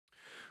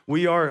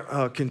We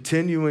are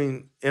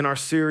continuing in our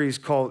series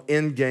called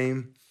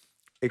Endgame,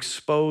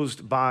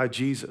 Exposed by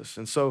Jesus.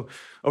 And so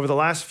over the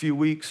last few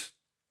weeks,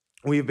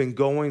 we have been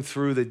going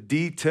through the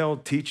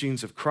detailed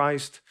teachings of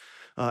Christ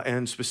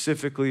and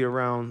specifically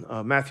around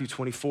Matthew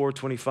 24,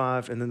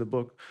 25, and then the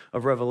book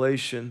of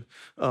Revelation,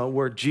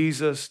 where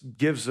Jesus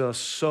gives us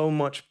so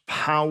much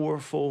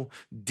powerful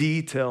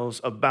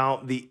details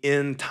about the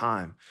end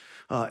time.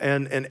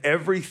 And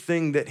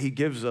everything that he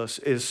gives us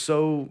is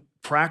so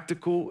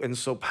practical and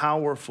so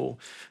powerful.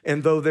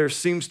 And though there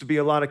seems to be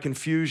a lot of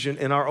confusion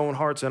in our own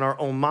hearts and our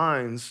own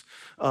minds,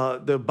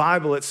 the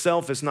Bible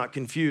itself is not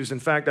confused. In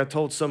fact, I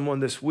told someone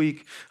this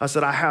week, I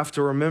said, I have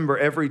to remember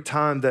every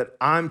time that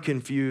I'm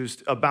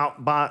confused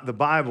about the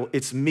Bible,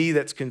 it's me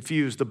that's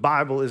confused. The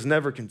Bible is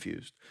never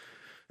confused.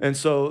 And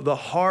so the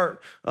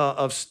heart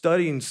of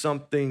studying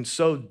something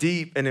so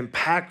deep and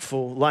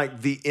impactful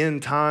like the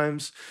end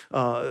times,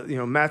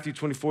 Matthew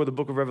 24, the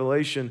book of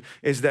Revelation,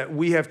 is that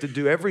we have to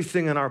do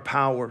everything in our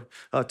power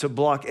to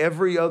block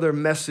every other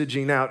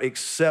messaging out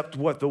except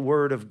what the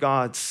Word of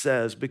God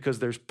says, because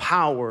there's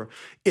power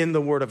in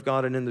the Word of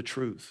God and in the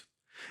truth.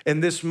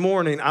 And this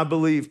morning, I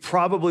believe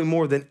probably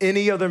more than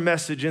any other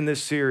message in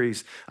this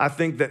series, I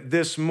think that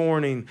this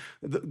morning,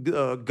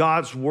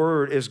 God's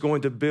word is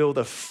going to build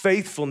a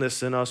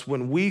faithfulness in us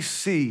when we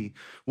see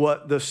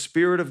what the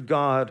Spirit of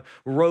God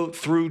wrote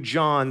through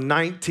John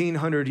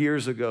 1,900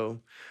 years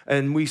ago.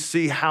 And we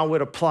see how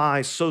it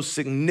applies so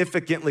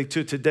significantly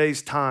to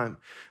today's time.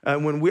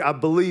 I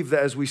believe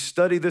that as we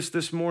study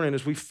this morning,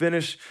 as we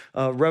finish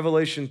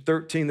Revelation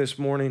 13 this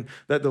morning,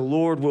 that the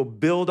Lord will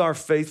build our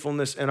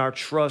faithfulness and our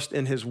trust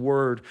in his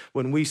word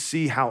when we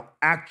see how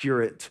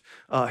accurate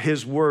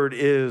his word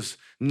is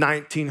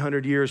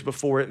 1,900 years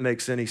before it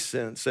makes any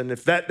sense. And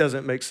if that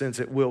doesn't make sense,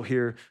 it will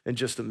here in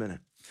just a minute.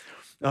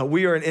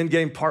 We are in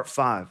Endgame Part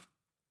 5.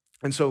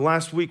 And so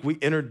last week we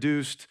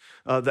introduced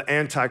the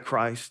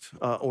Antichrist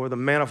or the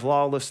man of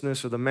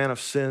lawlessness or the man of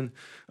sin.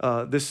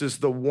 This is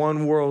the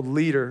one world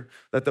leader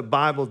that the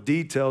Bible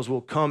details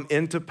will come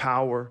into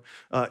power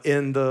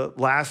in the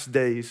last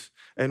days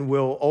and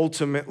will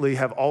ultimately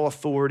have all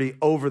authority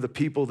over the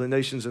people, the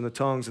nations, and the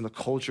tongues, and the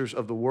cultures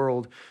of the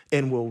world,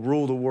 and will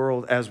rule the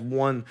world as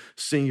one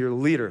singular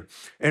leader.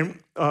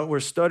 And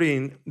we're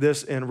studying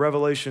this in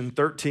Revelation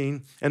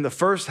 13, and the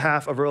first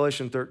half of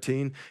Revelation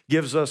 13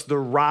 gives us the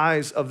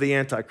rise of the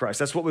Antichrist.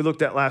 That's what we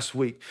looked at last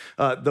week.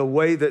 The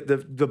way that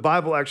the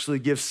Bible actually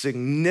gives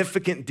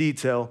significant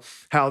detail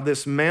how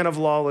this man of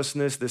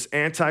lawlessness, this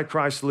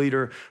Antichrist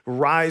leader,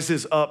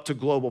 rises up to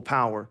global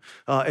power.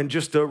 And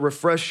just to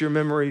refresh your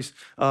memories,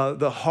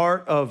 the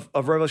heart of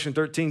Revelation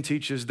 13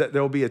 teaches that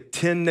there will be a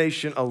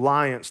 10-nation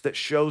alliance that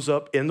shows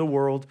up in the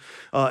world,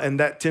 and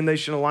that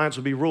 10-nation alliance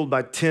will be ruled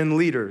by 10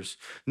 leaders.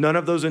 None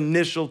of those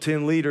initial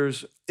 10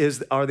 leaders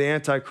are the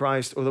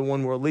Antichrist or the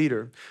one world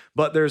leader,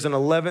 but there's an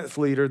 11th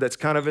leader that's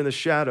kind of in the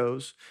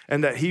shadows,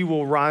 and that he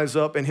will rise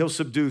up and he'll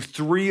subdue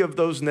 3 of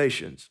those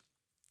nations.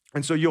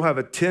 And so you'll have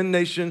a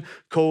 10-nation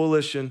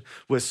coalition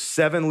with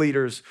 7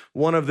 leaders,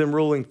 one of them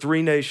ruling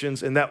 3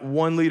 nations, and that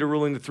one leader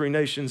ruling the 3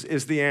 nations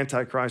is the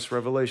Antichrist,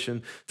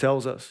 Revelation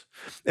tells us.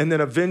 And then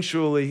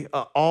eventually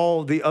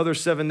all the other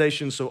 7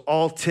 nations, so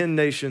all 10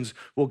 nations,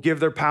 will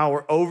give their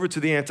power over to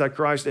the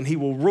Antichrist, and he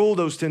will rule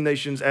those 10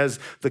 nations as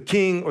the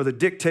king or the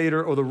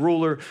dictator or the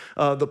ruler.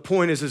 The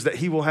point is that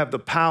he will have the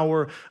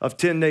power of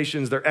 10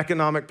 nations, their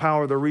economic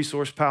power, their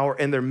resource power,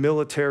 and their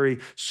military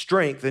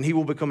strength, and he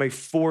will become a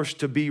force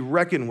to be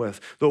reckoned with.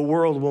 The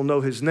world will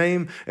know his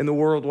name, and the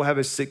world will have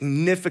a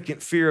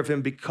significant fear of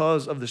him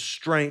because of the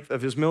strength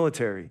of his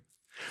military.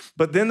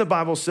 But then the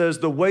Bible says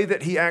the way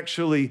that he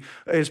actually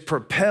is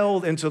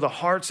propelled into the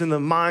hearts and the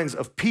minds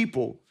of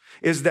people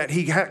is that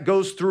he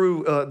goes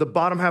through the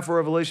bottom half of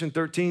Revelation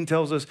 13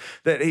 tells us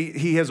that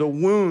he has a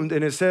wound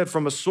in his head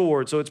from a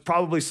sword. So it's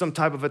probably some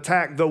type of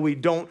attack, though we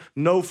don't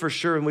know for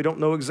sure and we don't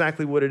know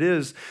exactly what it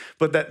is,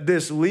 but that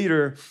this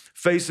leader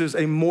faces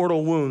a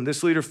mortal wound.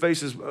 This leader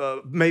faces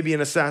maybe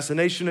an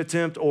assassination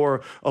attempt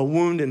or a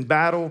wound in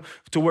battle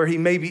to where he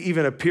maybe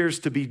even appears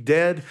to be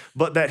dead,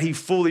 but that he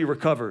fully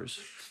recovers.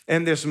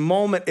 And this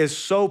moment is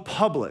so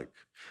public.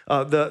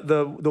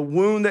 The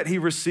wound that he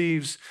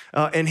receives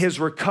and his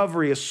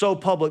recovery is so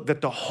public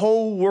that the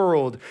whole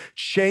world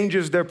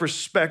changes their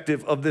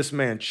perspective of this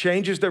man,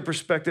 changes their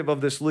perspective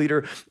of this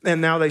leader, and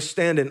now they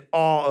stand in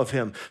awe of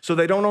him. So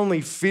they don't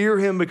only fear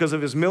him because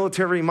of his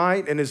military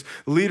might and his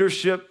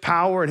leadership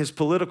power and his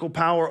political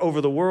power over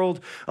the world,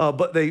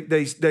 but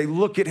they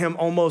look at him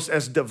almost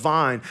as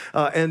divine.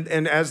 And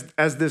as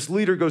this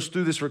leader goes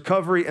through this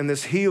recovery and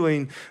this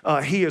healing,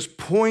 he is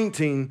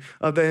pointing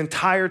the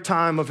entire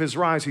time of his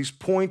rise. He's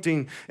pointing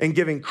and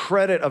giving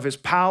credit of his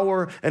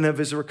power and of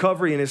his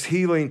recovery and his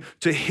healing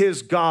to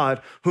his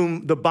God,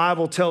 whom the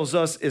Bible tells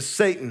us is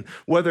Satan.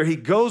 Whether he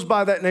goes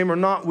by that name or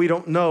not, we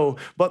don't know,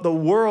 but the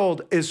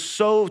world is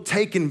so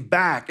taken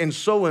back and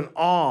so in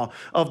awe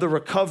of the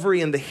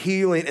recovery and the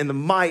healing and the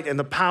might and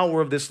the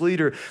power of this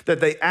leader that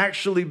they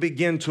actually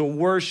begin to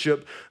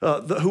worship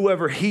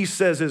whoever he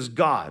says is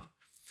God.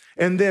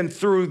 And then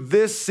through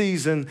this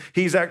season,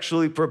 he's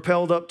actually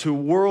propelled up to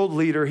world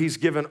leader. He's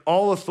given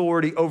all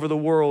authority over the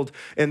world.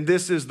 And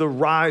this is the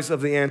rise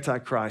of the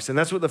Antichrist. And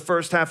that's what the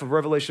first half of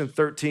Revelation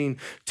 13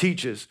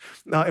 teaches.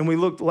 And we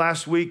looked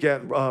last week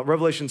at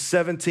Revelation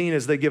 17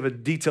 as they give a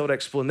detailed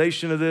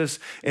explanation of this,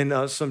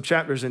 and some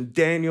chapters in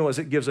Daniel as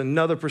it gives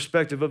another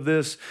perspective of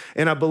this.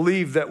 And I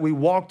believe that we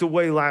walked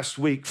away last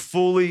week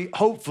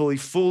hopefully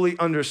fully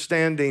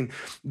understanding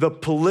the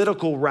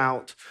political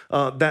route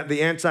that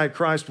the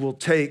Antichrist will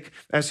take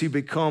as he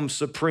becomes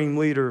supreme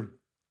leader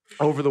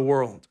over the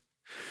world.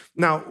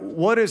 Now,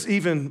 what is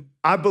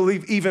I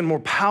believe even more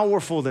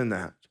powerful than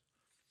that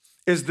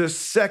is the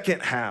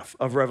second half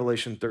of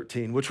Revelation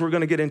 13, which we're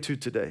going to get into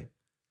today.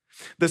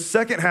 The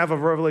second half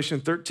of Revelation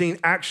 13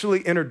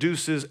 actually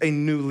introduces a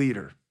new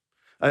leader,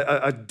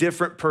 a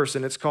different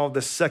person. It's called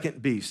the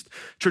second beast.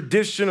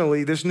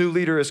 Traditionally, this new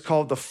leader is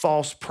called the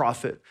false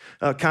prophet.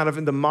 Kind of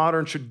in the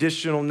modern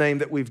traditional name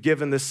that we've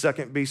given this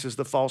second beast is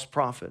the false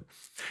prophet.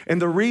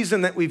 And the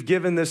reason that we've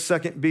given this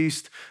second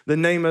beast the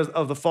name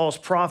of the false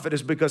prophet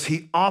is because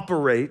he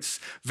operates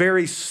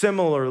very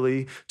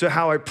similarly to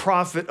how a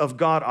prophet of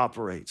God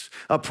operates.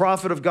 A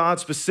prophet of God,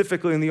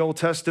 specifically in the Old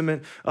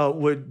Testament,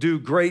 would do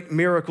great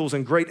miracles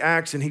and great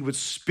acts, and he would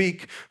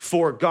speak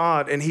for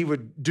God, and he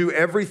would do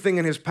everything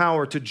in his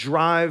power to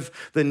drive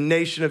the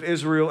nation of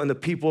Israel and the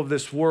people of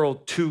this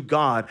world to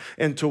God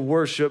and to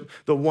worship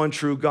the one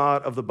true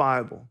God of the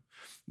Bible.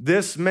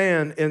 This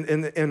man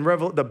in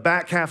the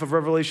back half of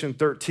Revelation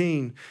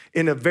 13,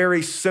 in a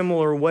very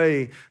similar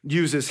way,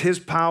 uses his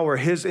power,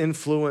 his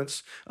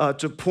influence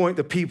to point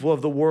the people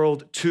of the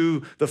world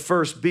to the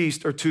first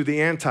beast or to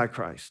the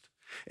Antichrist.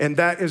 And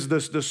that is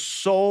the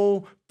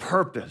sole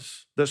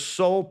purpose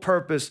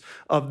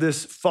of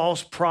this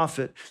false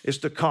prophet is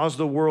to cause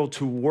the world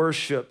to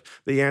worship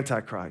the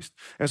Antichrist.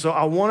 And so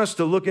I want us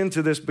to look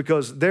into this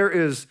because there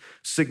is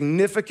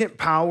significant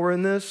power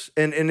in this.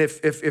 And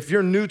if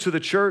you're new to the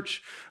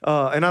church,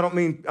 and I don't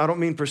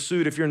mean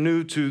Pursuit, if you're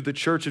new to the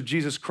Church of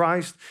Jesus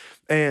Christ,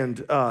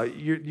 and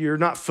you're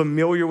not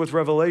familiar with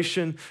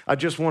Revelation, I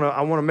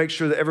want to make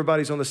sure that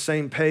everybody's on the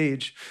same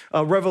page.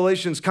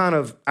 Revelation's kind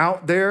of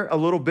out there a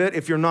little bit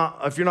if you're not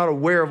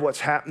aware of what's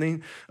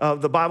happening.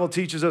 The Bible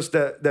teaches us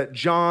that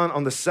John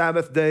on the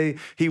Sabbath day,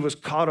 he was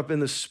caught up in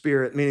the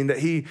Spirit, meaning that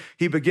he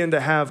began to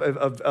have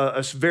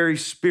a very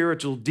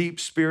spiritual, deep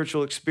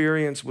spiritual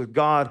experience with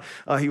God.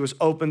 He was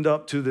opened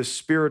up to this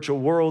spiritual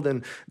world,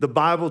 and the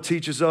Bible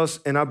teaches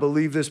us, and I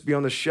believe this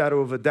beyond the shadow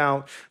of a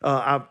doubt.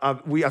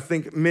 I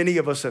think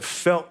many of us have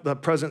felt the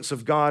presence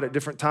of God at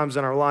different times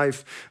in our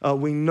life.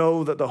 We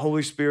know that the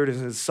Holy Spirit is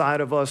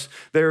inside of us.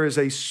 There is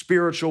a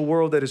spiritual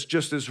world that is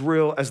just as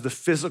real as the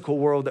physical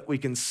world that we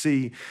can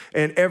see.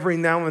 And every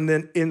now and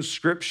then in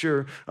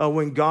Scripture,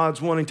 when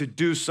God's wanting to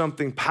do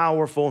something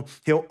powerful,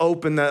 he'll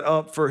open that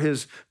up for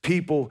his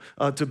people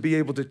to be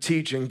able to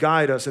teach and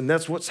guide us. And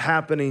that's what's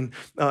happening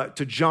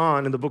to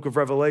John in the book of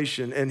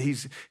Revelation. And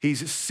he's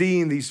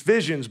seeing these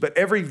visions, but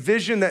every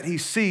vision that he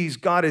sees,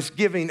 God is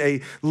giving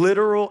a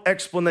literal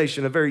explanation,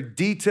 a very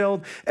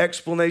detailed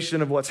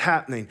explanation of what's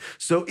happening.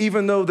 So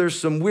even though there's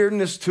some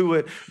weirdness to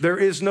it, there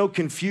is no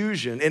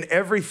confusion, and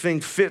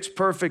everything fits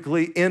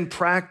perfectly in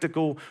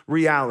practical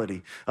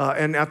reality.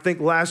 And I think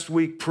last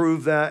week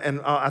proved that,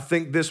 and I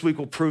think this week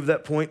will prove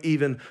that point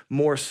even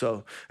more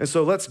so. And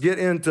so let's get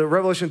into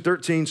Revelation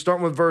 13,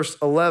 starting with verse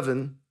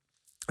 11.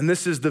 And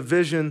this is the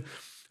vision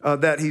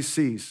that he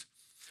sees.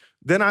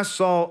 Then I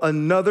saw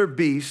another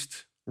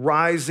beast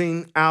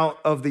rising out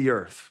of the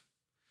earth.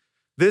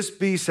 This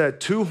beast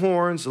had two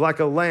horns like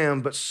a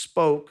lamb, but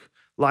spoke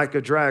like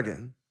a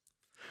dragon.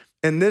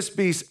 And this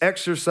beast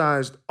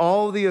exercised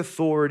all the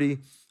authority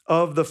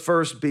of the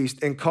first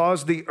beast and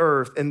caused the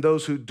earth and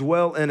those who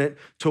dwell in it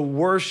to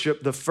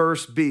worship the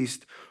first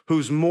beast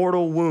whose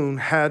mortal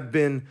wound had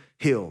been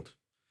healed.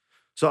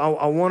 So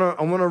I want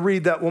to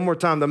read that one more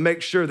time to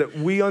make sure that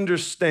we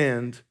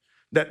understand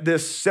that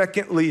this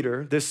second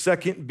leader, this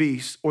second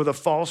beast or the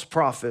false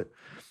prophet,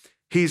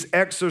 he's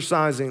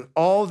exercising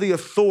all the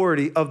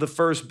authority of the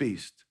first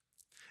beast.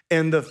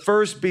 And the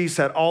first beast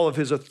had all of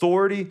his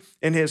authority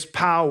and his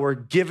power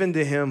given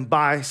to him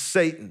by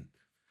Satan.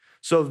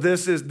 So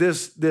this is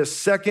this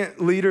second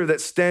leader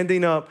that's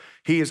standing up.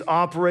 He is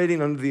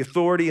operating under the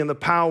authority and the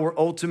power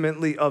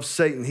ultimately of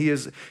Satan. He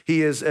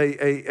is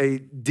a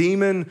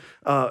demon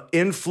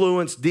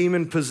influenced,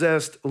 demon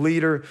possessed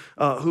leader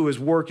who is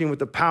working with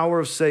the power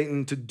of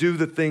Satan to do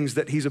the things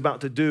that he's about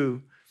to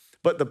do.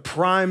 But the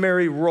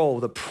primary role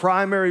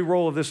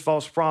of this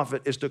false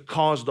prophet is to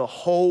cause the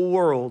whole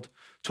world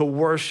to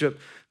worship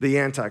the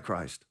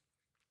Antichrist.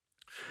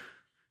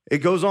 It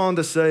goes on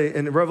to say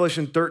in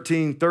Revelation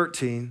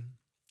 13:13,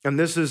 and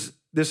this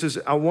is,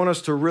 I want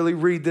us to really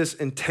read this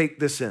and take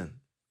this in.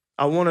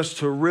 I want us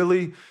to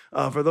really,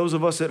 for those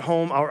of us at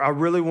home, I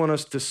really want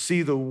us to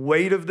see the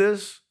weight of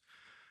this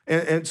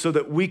and so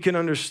that we can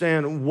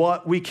understand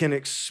what we can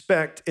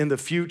expect in the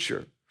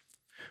future.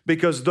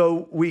 Because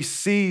though we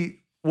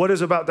see what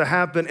is about to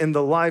happen in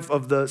the life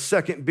of the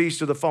second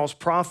beast or the false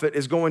prophet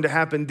is going to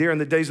happen during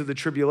the days of the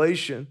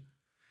tribulation,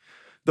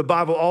 the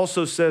Bible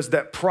also says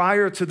that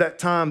prior to that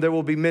time, there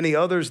will be many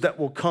others that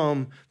will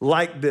come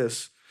like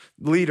this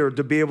leader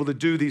to be able to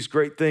do these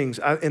great things.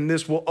 And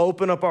this will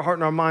open up our heart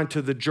and our mind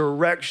to the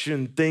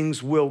direction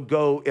things will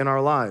go in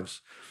our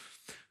lives.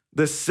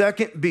 The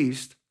second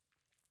beast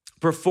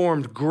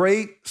performed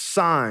great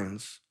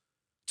signs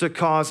to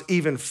cause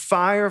even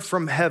fire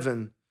from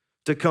heaven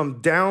to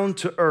come down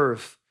to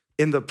earth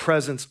in the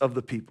presence of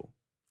the people.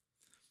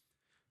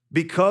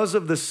 Because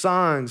of the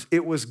signs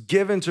it was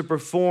given to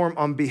perform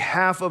on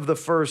behalf of the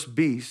first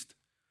beast,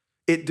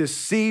 it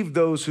deceived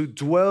those who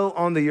dwell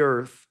on the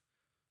earth,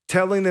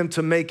 telling them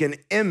to make an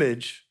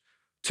image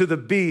to the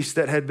beast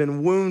that had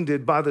been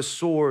wounded by the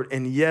sword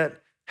and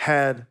yet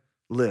had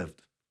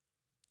lived.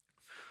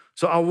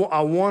 So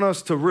I want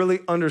us to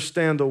really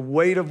understand the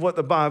weight of what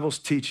the Bible's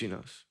teaching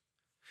us.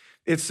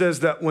 It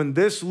says that when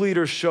this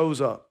leader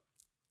shows up,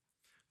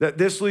 that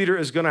this leader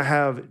is going to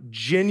have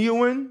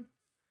genuine,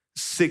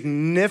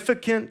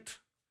 significant,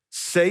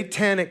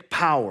 satanic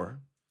power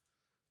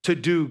to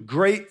do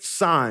great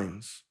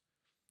signs.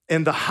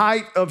 And the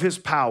height of his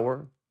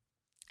power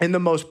and the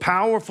most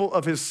powerful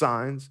of his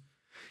signs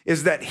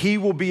is that he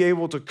will be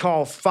able to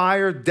call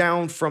fire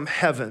down from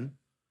heaven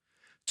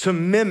to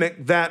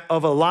mimic that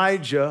of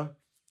Elijah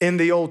in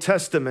the Old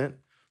Testament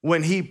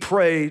when he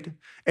prayed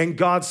and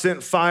God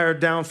sent fire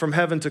down from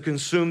heaven to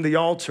consume the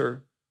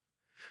altar.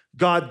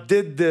 God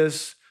did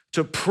this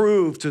to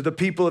prove to the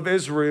people of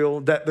Israel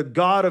that the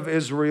God of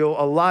Israel,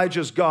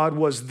 Elijah's God,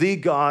 was the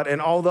God,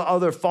 and all the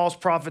other false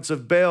prophets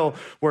of Baal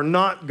were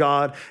not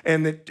God,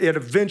 and it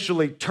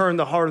eventually turned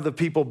the heart of the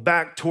people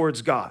back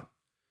towards God.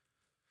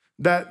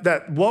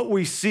 That what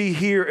we see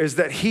here is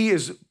that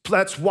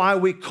that's why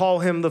we call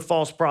him the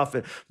false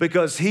prophet,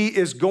 because he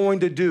is going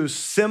to do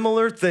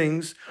similar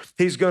things.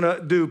 He's going to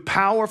do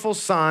powerful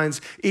signs,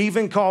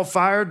 even call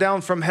fire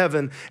down from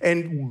heaven.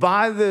 And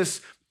by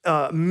this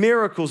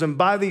miracles and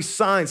by these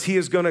signs, he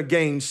is going to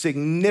gain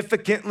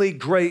significantly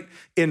great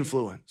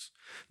influence.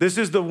 This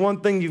is the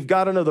one thing you've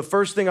got to know. The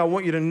first thing I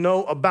want you to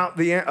know about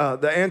the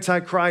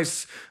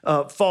Antichrist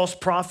false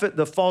prophet,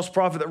 the false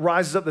prophet that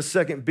rises up, the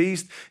second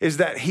beast, is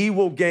that he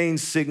will gain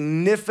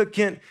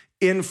significant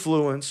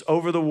influence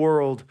over the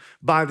world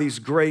by these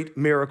great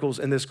miracles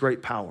and this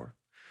great power.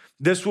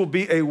 This will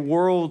be a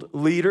world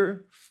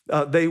leader.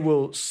 They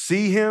will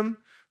see him.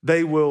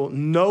 They will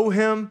know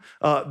him.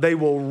 They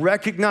will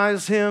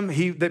recognize him.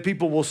 That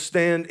people will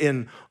stand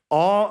in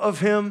awe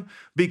of him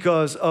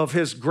because of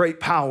his great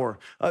power.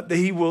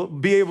 He will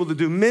be able to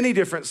do many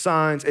different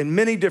signs and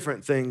many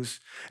different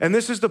things. And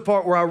this is the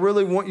part where I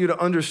really want you to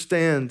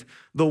understand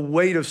the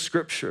weight of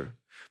Scripture.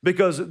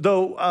 Because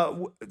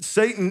though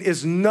Satan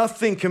is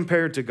nothing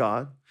compared to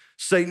God,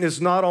 Satan is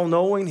not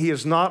all-knowing. He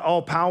is not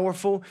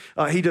all-powerful.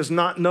 He does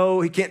not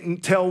know. He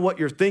can't tell what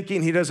you're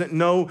thinking. He doesn't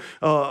know.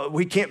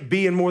 He can't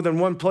be in more than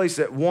one place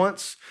at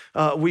once.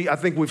 I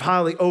think we've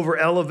highly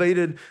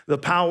over-elevated the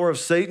power of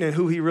Satan and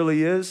who he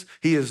really is.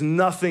 He is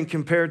nothing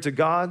compared to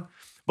God.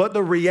 But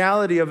the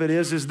reality of it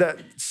is that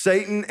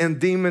Satan and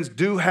demons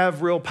do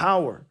have real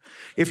power.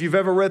 If you've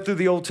ever read through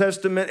the Old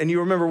Testament and you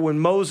remember when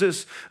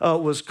Moses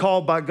was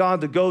called by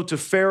God to go to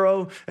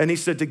Pharaoh, and he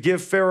said to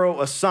give Pharaoh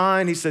a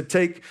sign. He said,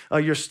 take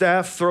your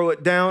staff, throw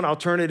it down, I'll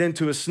turn it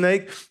into a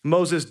snake.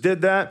 Moses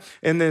did that.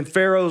 And then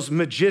Pharaoh's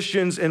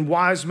magicians and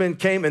wise men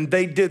came and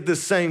they did the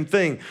same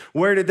thing.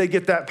 Where did they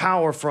get that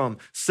power from?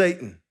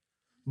 Satan.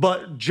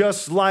 But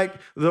just like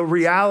the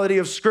reality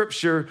of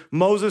Scripture,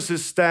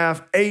 Moses'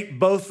 staff ate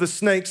both the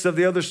snakes of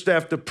the other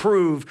staff to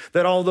prove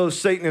that although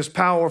Satan is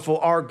powerful,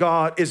 our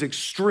God is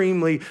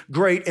extremely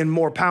great and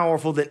more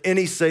powerful than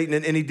any Satan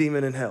and any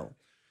demon in hell.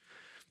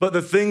 But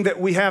the thing that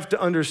we have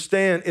to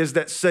understand is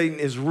that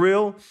Satan is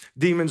real,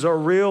 demons are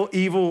real,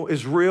 evil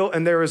is real,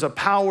 and there is a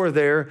power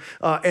there.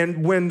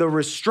 And when the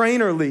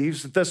restrainer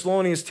leaves,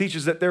 Thessalonians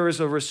teaches that there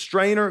is a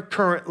restrainer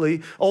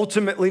currently.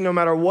 Ultimately, no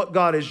matter what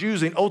God is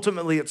using,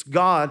 ultimately it's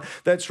God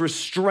that's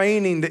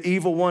restraining the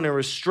evil one and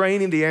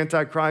restraining the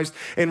Antichrist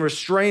and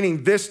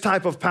restraining this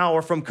type of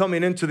power from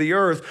coming into the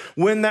earth.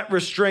 When that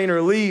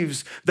restrainer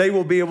leaves, they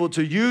will be able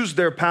to use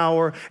their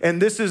power.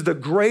 And this is the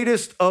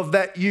greatest of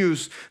that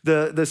use.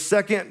 The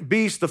second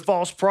beast, the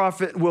false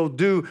prophet, will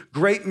do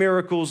great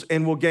miracles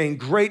and will gain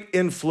great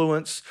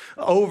influence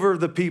over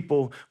the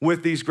people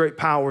with these great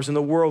powers, and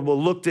the world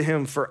will look to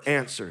him for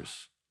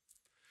answers.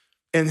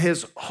 And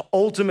his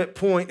ultimate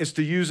point is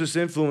to use this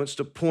influence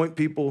to point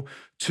people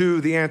to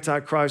the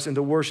Antichrist and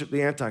to worship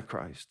the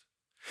Antichrist.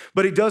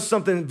 But he does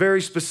something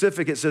very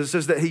specific. It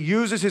says that he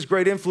uses his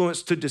great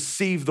influence to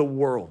deceive the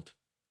world.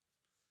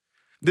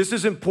 This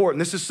is important.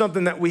 This is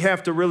something that we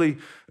have to really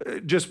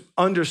just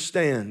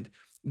understand,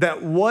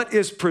 that what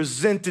is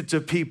presented to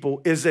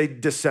people is a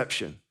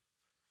deception.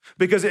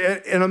 Because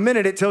in a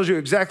minute, it tells you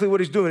exactly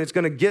what he's doing. It's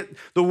going to get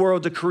the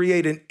world to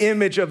create an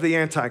image of the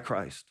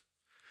Antichrist.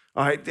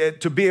 All right,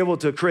 to be able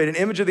to create an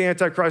image of the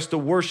Antichrist, to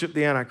worship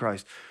the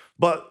Antichrist.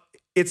 But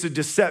it's a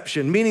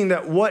deception, meaning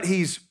that what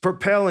he's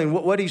propelling,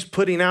 what he's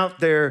putting out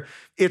there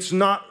it's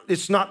not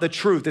the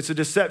truth. It's a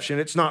deception.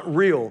 It's not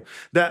real.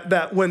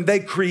 That when they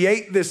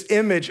create this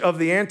image of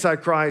the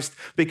Antichrist,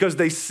 because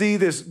they see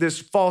this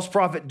false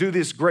prophet do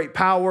this great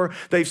power,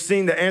 they've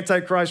seen the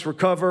Antichrist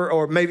recover,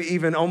 or maybe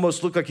even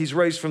almost look like he's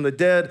raised from the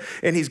dead,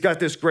 and he's got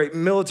this great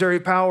military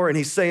power, and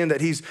he's saying that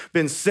he's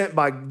been sent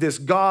by this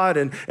God,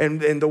 and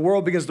the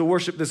world begins to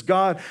worship this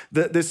God.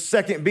 This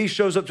second beast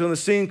shows up on the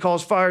scene,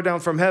 calls fire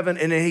down from heaven,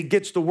 and then he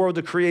gets the world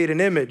to create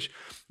an image.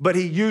 But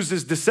he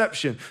uses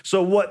deception.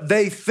 So what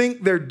they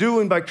think they're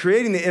doing by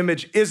creating the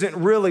image isn't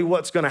really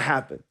what's going to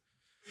happen.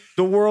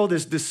 The world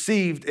is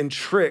deceived and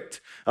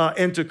tricked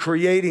into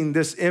creating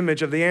this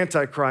image of the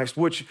Antichrist,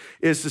 which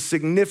is a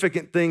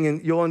significant thing,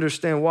 and you'll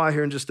understand why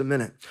here in just a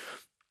minute.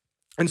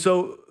 And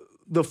so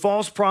the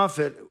false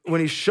prophet,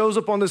 when he shows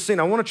up on the scene,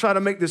 I want to try to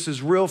make this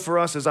as real for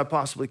us as I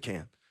possibly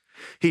can.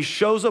 He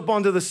shows up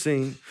onto the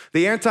scene.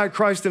 The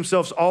Antichrist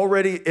himself's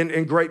already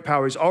in great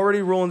power. He's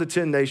already ruling the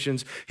 10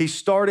 nations. He's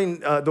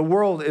starting, the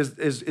world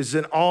is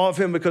in awe of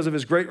him because of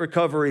his great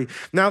recovery.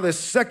 Now this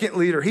second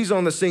leader, he's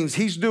on the scenes.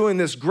 He's doing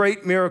this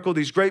great miracle,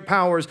 these great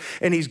powers,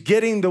 and he's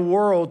getting the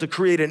world to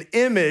create an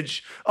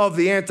image of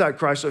the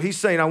Antichrist. So he's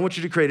saying, I want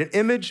you to create an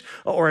image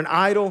or an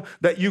idol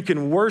that you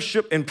can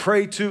worship and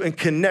pray to and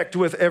connect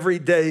with every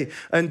day,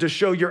 and to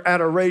show your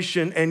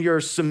adoration and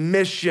your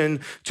submission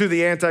to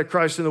the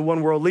Antichrist and the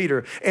one world leader.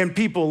 And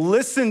people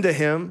listen to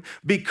him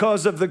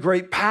because of the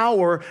great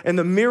power and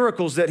the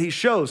miracles that he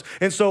shows.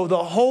 And so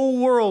the whole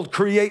world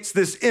creates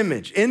this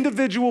image.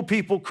 Individual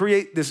people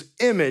create this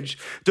image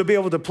to be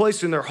able to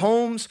place in their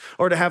homes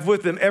or to have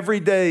with them every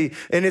day.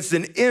 And it's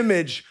an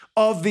image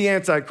of the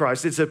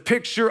Antichrist. It's a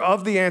picture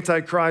of the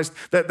Antichrist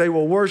that they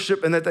will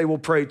worship and that they will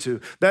pray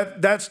to.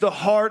 That's the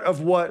heart of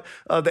what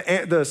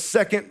the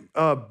second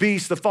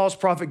beast, the false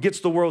prophet, gets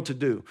the world to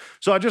do.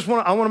 So I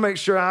want to make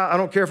sure, I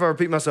don't care if I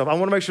repeat myself, I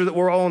want to make sure that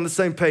we're all on the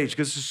same page,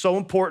 because this is so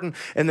important,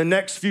 and the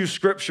next few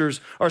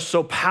scriptures are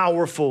so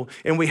powerful,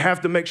 and we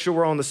have to make sure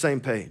we're on the same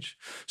page.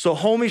 So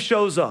homie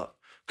shows up,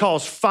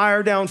 calls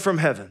fire down from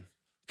heaven,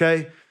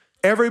 okay?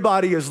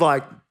 Everybody is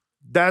like,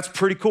 that's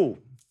pretty cool.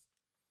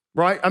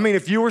 Right? I mean,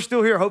 if you were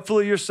still here,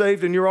 hopefully you're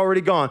saved and you're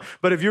already gone.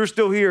 But if you're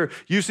still here,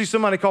 you see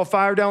somebody call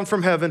fire down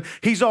from heaven.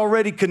 He's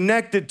already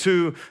connected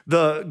to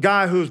the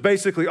guy who's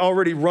basically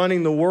already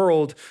running the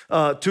world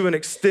to an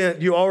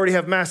extent. You already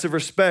have massive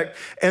respect.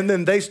 And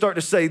then they start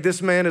to say,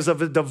 this man is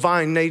of a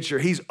divine nature.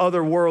 He's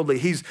otherworldly.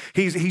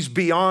 He's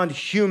beyond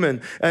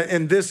human.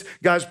 And this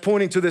guy's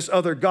pointing to this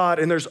other God.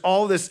 And there's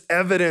all this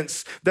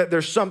evidence that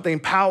there's something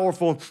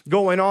powerful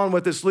going on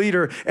with this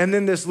leader. And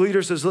then this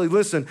leader says,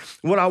 listen,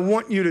 what I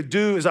want you to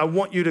do is I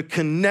want you to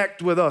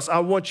connect with us. I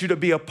want you to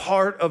be a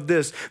part of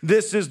this.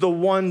 This is the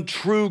one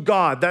true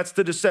God. That's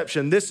the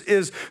deception. This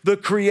is the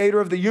creator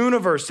of the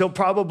universe. He'll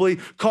probably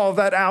call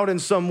that out in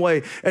some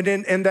way. And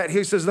that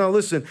he says, now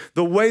listen,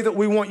 the way that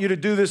we want you to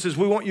do this is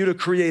we want you to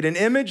create an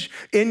image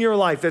in your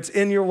life that's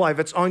in your life.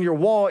 It's on your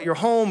wall at your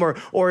home,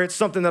 or it's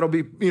something that'll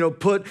be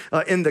put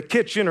in the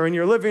kitchen or in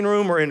your living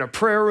room or in a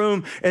prayer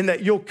room, and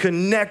that you'll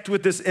connect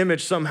with this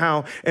image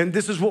somehow. And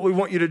this is what we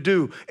want you to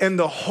do. And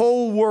the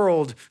whole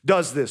world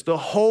does this. The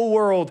whole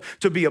world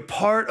to be a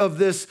part of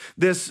this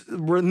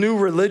new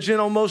religion,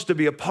 almost to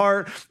be a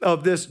part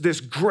of this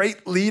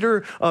great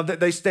leader that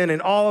they stand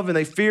in awe of and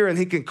they fear, and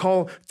he can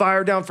call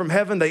fire down from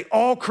heaven. They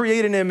all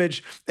create an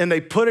image and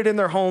they put it in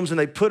their homes and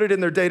they put it in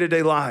their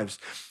day-to-day lives.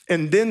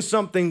 And then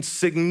something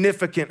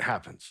significant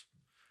happens.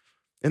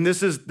 And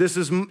this is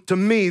to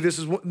me, this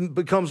is what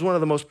becomes one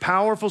of the most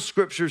powerful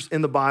scriptures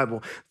in the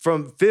Bible.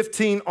 From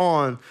 15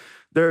 on,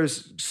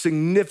 there's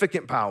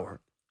significant power.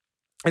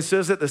 It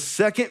says that the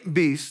second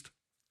beast,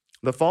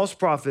 the false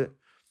prophet,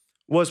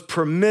 was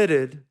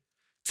permitted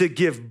to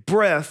give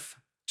breath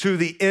to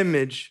the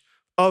image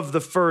of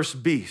the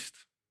first beast,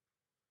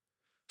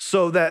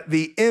 so that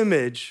the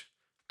image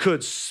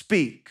could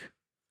speak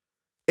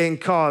and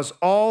cause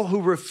all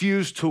who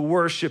refuse to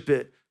worship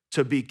it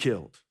to be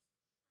killed.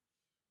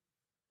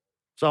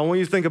 So I want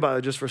you to think about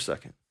it just for a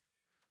second.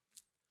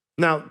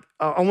 Now,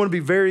 I want to be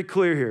very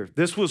clear here.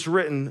 This was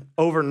written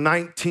over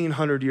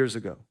 1,900 years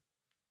ago.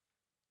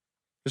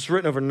 It's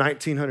written over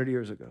 1,900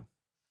 years ago.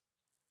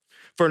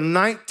 For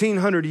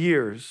 1,900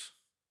 years,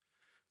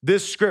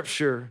 this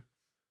scripture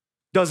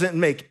doesn't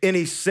make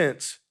any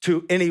sense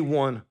to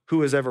anyone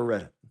who has ever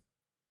read it.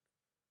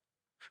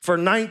 For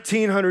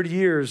 1,900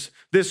 years,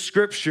 this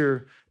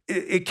scripture,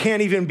 it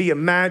can't even be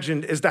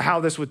imagined as to how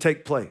this would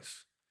take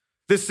place.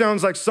 This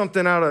sounds like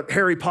something out of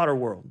Harry Potter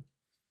world.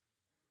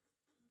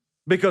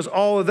 Because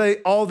all they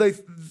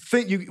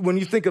think, when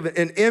you think of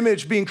an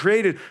image being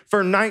created for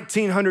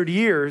 1,900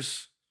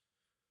 years,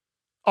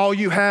 all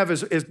you have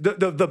is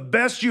the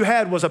best you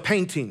had was a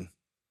painting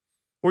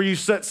where you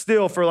sat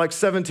still for like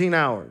 17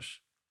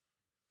 hours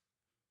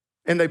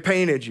and they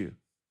painted you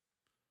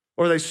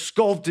or they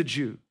sculpted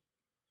you.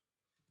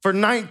 For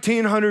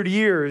 1,900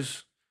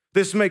 years,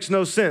 this makes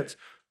no sense.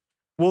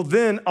 Well,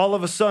 then all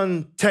of a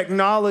sudden,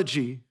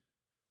 technology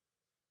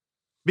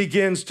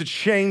begins to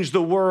change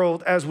the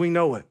world as we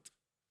know it.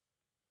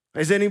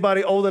 Is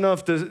anybody old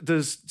enough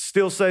to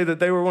still say that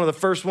they were one of the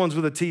first ones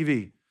with a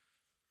TV?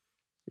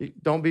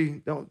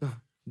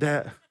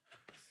 Dad.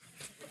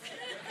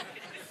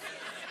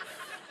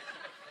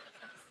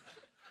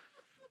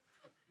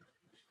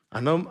 I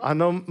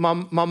know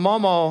my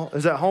mama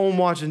is at home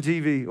watching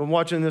TV. I'm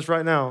watching this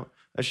right now,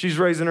 and she's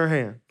raising her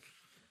hand.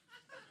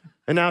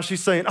 And now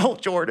she's saying, oh,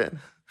 Jordan,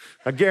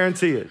 I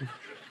guarantee it.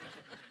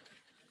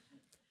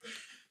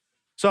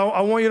 So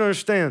I want you to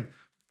understand,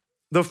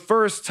 the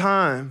first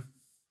time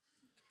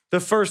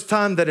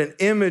that an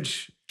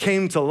image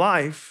came to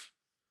life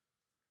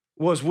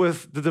was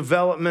with the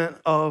development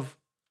of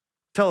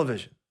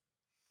television.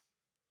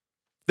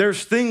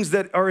 There's things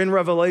that are in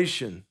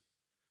Revelation,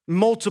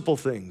 multiple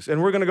things,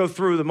 and we're gonna go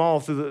through them all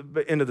through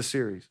the end of the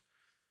series,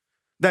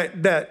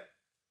 that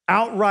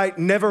outright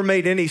never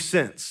made any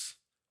sense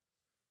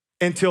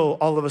until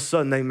all of a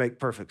sudden they make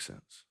perfect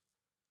sense.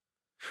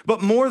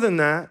 But more than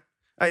that,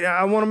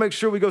 I wanna make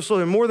sure we go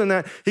slowly. More than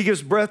that, he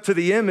gives breath to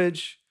the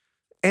image,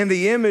 and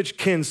the image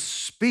can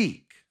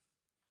speak.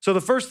 So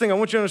the first thing I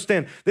want you to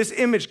understand, this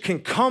image can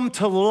come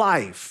to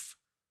life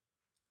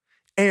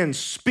and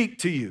speak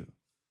to you.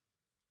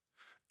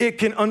 It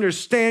can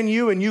understand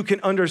you and you can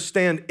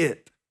understand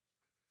it.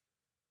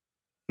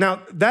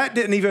 Now, that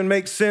didn't even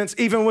make sense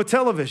even with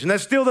television.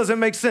 That still doesn't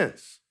make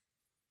sense.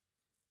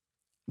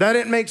 That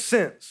didn't make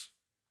sense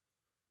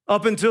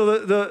up until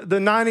the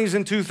 90s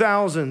and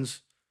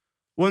 2000s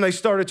when they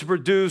started to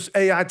produce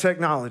AI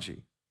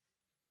technology.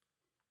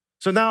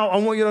 So now I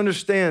want you to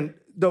understand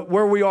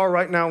where we are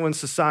right now in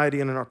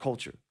society and in our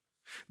culture.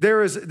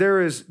 There is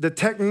the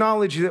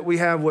technology that we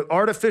have with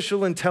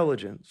artificial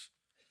intelligence.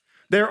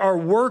 There are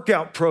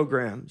workout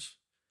programs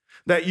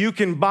that you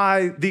can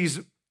buy,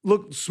 these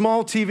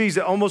small TVs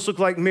that almost look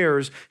like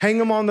mirrors, hang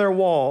them on their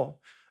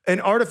wall.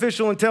 An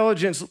artificial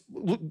intelligence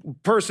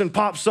person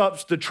pops up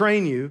to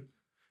train you.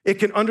 It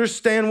can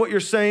understand what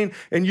you're saying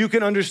and you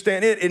can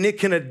understand it, and it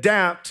can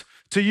adapt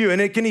to you. And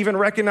it can even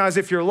recognize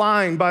if you're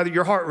lying by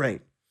your heart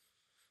rate.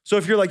 So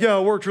if you're like, yeah,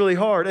 I worked really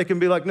hard, it can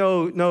be like,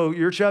 no,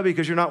 you're chubby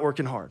because you're not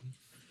working hard,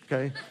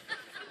 okay?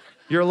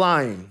 You're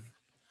lying.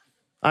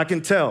 I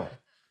can tell.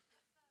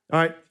 All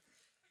right,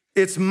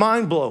 it's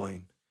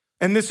mind-blowing.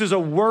 And this is a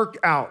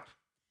workout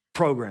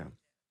program.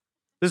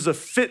 This is a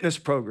fitness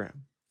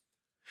program.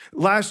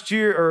 Last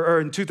year, or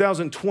in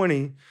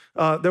 2020,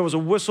 there was a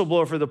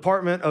whistleblower for the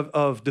Department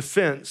of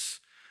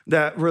Defense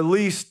that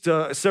released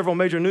several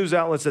major news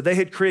outlets that they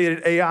had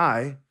created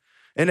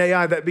an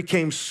AI that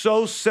became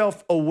so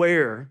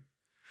self-aware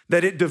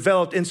that it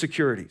developed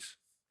insecurities.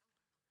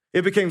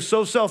 It became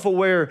so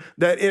self-aware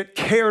that it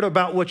cared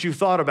about what you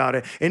thought about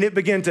it. And it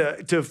began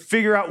to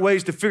figure out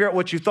ways to figure out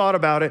what you thought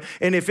about it.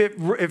 And if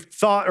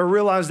thought or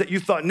realized that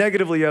you thought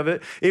negatively of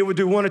it, it would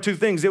do one or two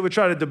things. It would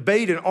try to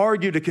debate and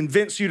argue to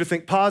convince you to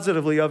think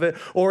positively of it,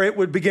 or it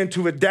would begin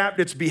to adapt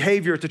its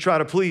behavior to try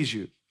to please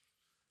you.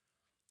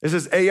 This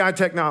is AI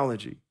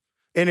technology.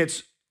 And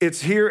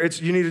it's here,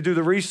 you need to do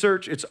the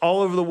research. It's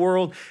all over the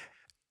world.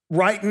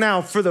 Right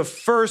now, for the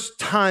first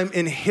time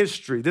in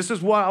history, this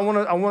is why I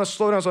want to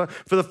slow down. So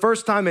for the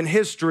first time in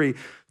history,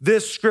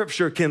 this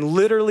scripture can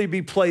literally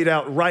be played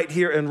out right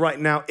here and right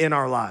now in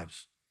our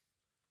lives.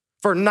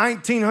 For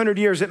 1900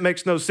 years, it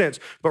makes no sense.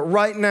 But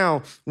right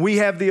now, we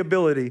have the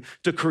ability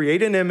to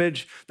create an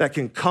image that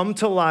can come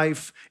to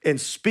life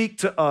and speak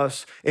to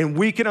us, and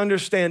we can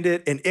understand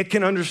it, and it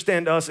can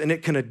understand us, and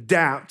it can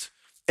adapt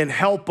and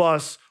help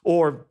us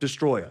or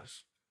destroy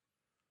us.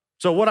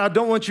 So what I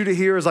don't want you to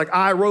hear is like,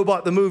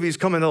 iRobot the movie's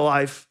coming to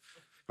life,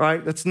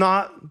 right?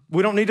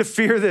 We don't need to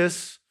fear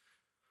this.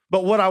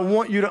 But what I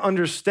want you to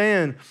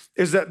understand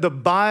is that the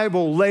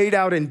Bible laid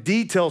out in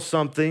detail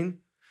something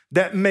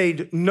that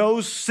made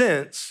no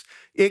sense.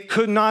 It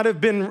could not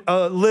have been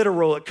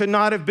literal. It could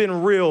not have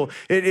been real.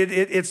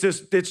 It's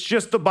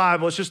just the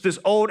Bible. It's just this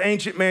old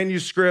ancient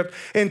manuscript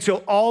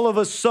until all of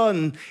a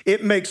sudden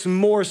it makes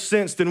more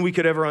sense than we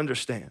could ever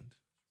understand.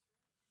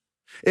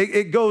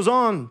 It goes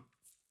on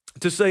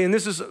to say, and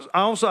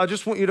I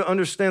just want you to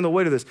understand the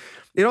weight of this.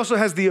 It also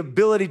has the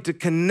ability to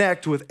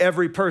connect with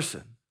every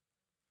person.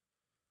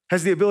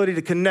 Has the ability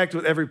to connect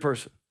with every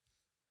person.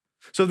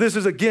 So this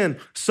is, again,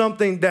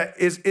 something that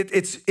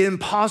it's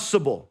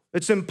impossible.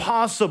 It's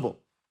impossible.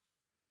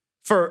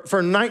 For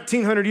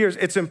 1900 years,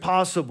 it's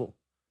impossible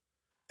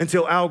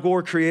until Al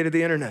Gore created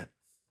the internet,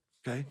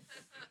 okay?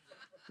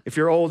 If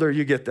you're older,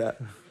 you get that.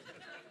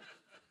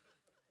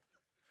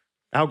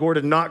 Al Gore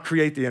did not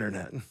create the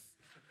internet.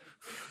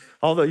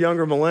 All the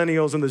younger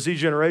millennials and the Z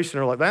generation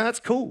are like, man, that's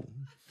cool.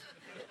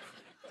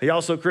 He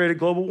also created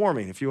global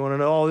warming, if you want to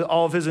know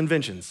all of his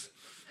inventions.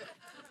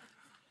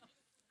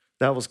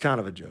 That was kind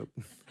of a joke.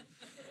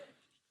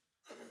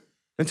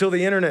 Until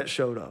the internet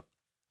showed up.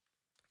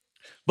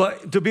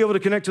 But to be able to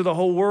connect to the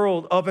whole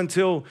world up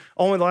until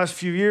only the last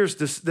few years,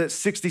 that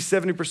 60,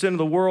 70% of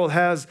the world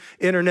has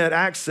internet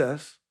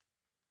access.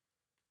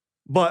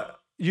 But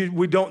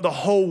the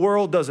whole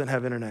world doesn't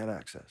have internet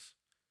access.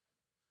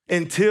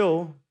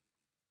 Until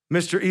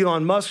Mr.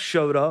 Elon Musk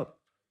showed up,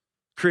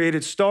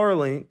 created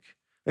Starlink,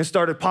 and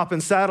started popping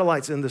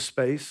satellites into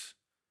space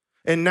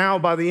And now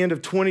by the end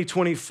of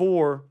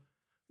 2024,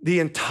 the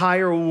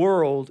entire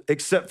world,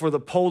 except for the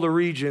polar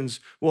regions,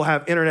 will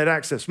have internet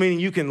access, meaning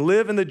you can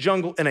live in the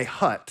jungle in a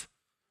hut,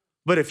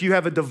 but if you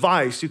have a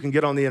device, you can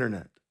get on the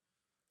internet.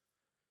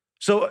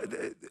 So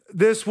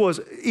this was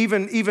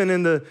even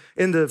in the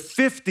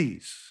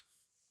 50s,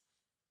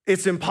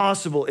 it's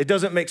impossible. It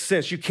doesn't make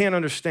sense. You can't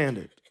understand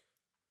it.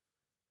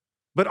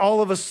 But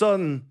all of a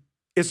sudden,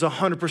 it's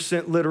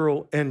 100%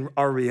 literal in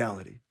our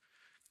reality.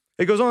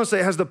 It goes on to say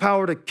it has the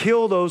power to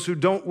kill those who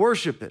don't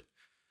worship it,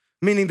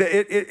 meaning that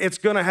it's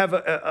going to have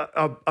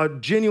a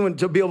genuine,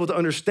 to be able to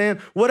understand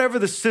whatever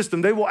the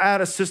system, they will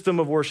add a system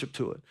of worship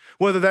to it,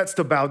 whether that's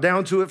to bow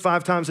down to it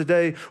 5 times a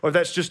day, or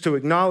that's just to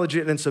acknowledge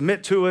it and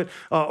submit to it,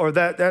 or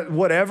that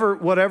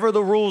whatever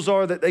the rules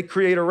are that they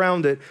create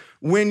around it.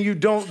 When you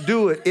don't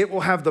do it, it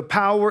will have the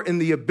power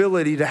and the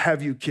ability to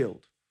have you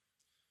killed.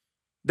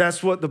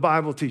 That's what the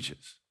Bible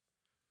teaches.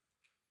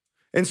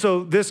 And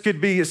so this could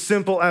be as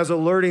simple as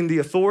alerting the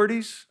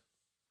authorities.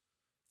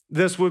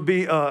 This would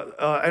be,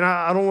 and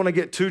I don't want to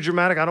get too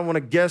dramatic. I don't want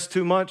to guess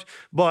too much,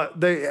 but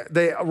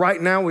they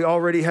right now we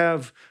already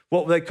have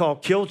what they call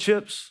kill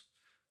chips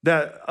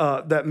that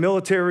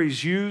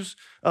militaries use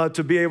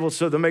to be able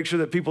to make sure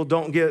that people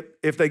don't get,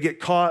 if they get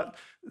caught,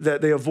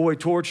 that they avoid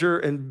torture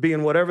and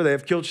being whatever. They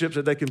have kill chips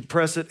that they can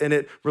press it and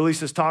it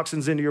releases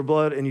toxins into your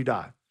blood and you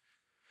die.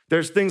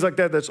 There's things like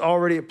that that's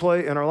already at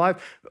play in our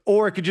life,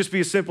 or it could just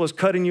be as simple as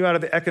cutting you out of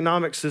the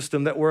economic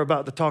system that we're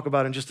about to talk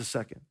about in just a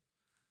second.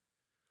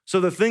 So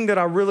the thing that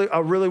I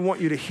really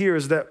want you to hear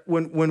is that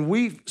when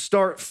we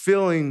start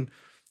feeling,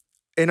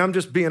 and I'm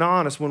just being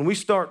honest, when we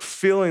start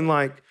feeling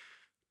like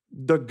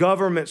the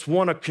governments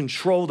want to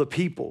control the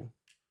people,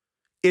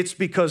 it's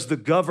because the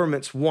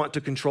governments want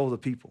to control the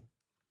people.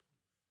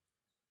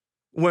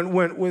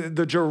 When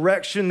the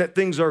direction that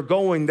things are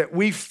going, that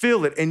we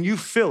feel it, and you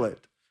feel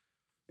it,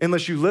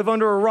 unless you live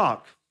under a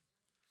rock,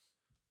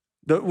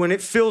 when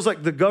it feels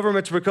like the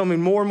government's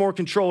becoming more and more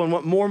control and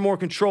want more and more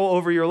control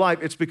over your life,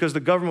 it's because the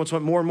governments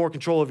want more and more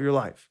control over your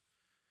life.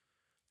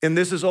 And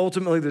this is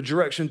ultimately the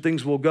direction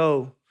things will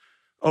go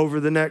over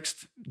the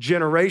next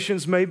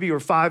generations, maybe, or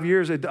 5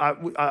 years. We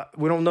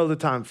don't know the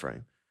time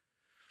frame.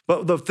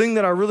 But the thing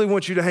that I really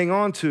want you to hang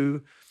on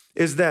to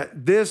is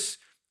that this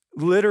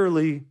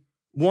literally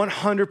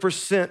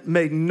 100%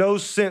 made no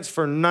sense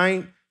for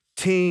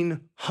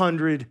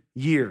 1900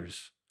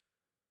 years.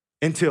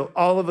 Until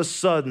all of a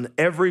sudden,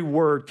 every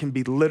word can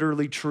be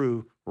literally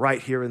true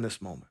right here in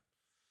this moment.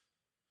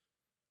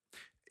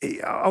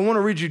 I want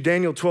to read you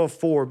Daniel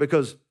 12:4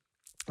 because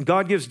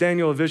God gives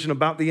Daniel a vision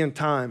about the end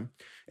time,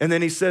 and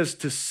then he says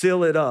to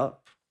seal it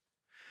up.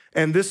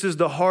 And this is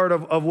the heart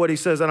of what he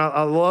says, and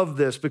I love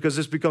this because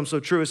this becomes so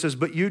true. It says,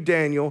 but you,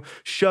 Daniel,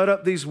 shut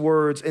up these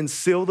words and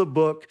seal the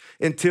book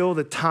until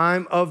the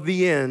time of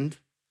the end.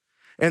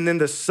 And then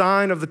the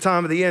sign of the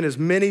time of the end is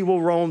many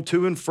will roam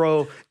to and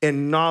fro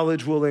and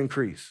knowledge will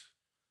increase.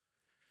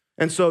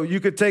 And so you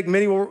could take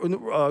many will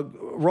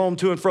roam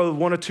to and fro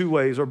one of two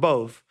ways or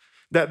both,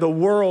 that the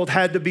world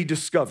had to be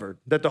discovered,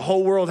 that the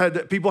whole world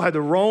people had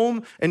to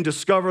roam and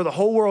discover the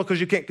whole world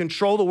because you can't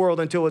control the world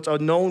until it's a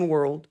known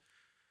world.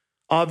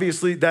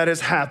 Obviously that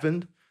has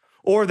happened.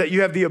 Or that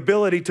you have the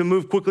ability to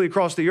move quickly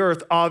across the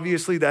earth.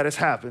 Obviously that has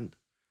happened.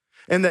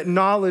 And that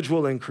knowledge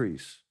will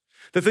increase.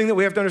 The thing that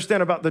we have to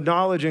understand about the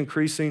knowledge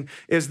increasing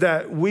is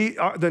that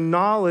the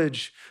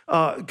knowledge,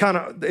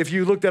 if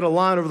you looked at a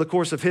line over the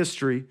course of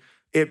history,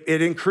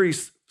 it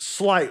increased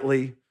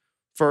slightly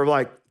for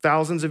like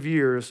thousands of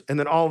years. And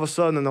then all of a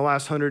sudden in the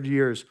last 100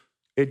 years,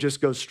 it just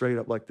goes straight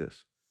up like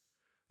this.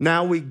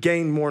 Now we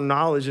gain more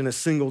knowledge in a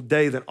single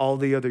day than all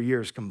the other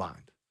years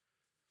combined.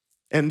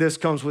 And this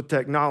comes with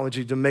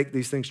technology to make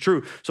these things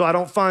true. So I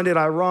don't find it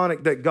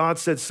ironic that God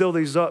said, seal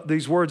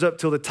these words up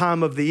till the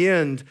time of the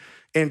end.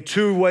 And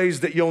 2 ways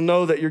that you'll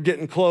know that you're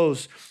getting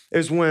close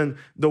is when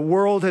the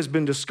world has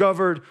been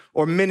discovered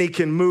or many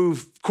can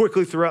move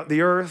quickly throughout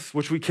the earth,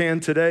 which we can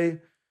today,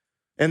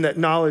 and that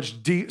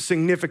knowledge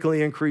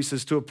significantly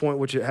increases to a point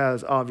which it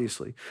has,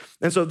 obviously.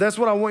 And so that's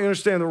what I want you to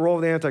understand, the role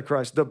of the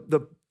Antichrist.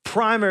 The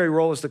primary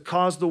role is to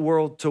cause the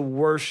world to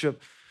worship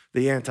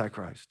the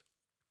Antichrist.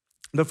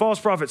 The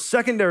false prophet's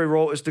secondary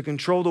role is to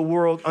control the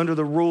world under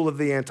the rule of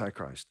the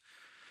Antichrist.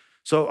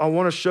 So I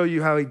want to show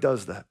you how he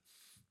does that.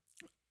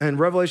 In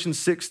Revelation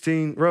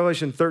 13,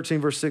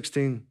 verse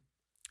 16,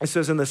 it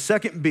says, in the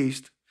second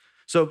beast,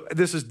 so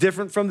this is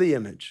different from the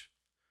image.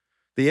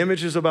 The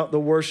image is about the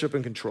worship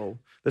and control.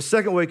 The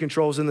second way he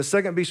controls, in the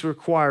second beast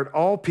required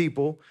all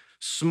people,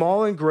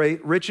 small and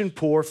great, rich and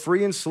poor,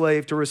 free and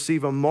slave, to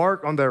receive a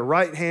mark on their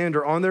right hand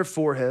or on their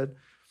forehead,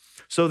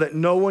 so that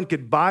no one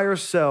could buy or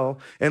sell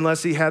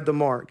unless he had the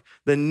mark,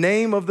 the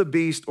name of the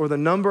beast or the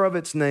number of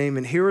its name.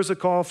 And here is a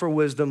call for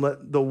wisdom.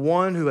 Let the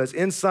one who has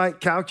insight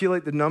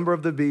calculate the number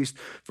of the beast,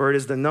 for it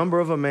is the number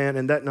of a man,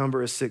 and that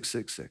number is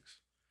 666.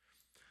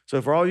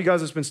 So for all you guys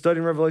that's been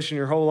studying Revelation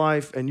your whole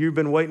life, and you've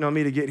been waiting on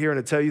me to get here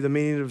and to tell you the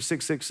meaning of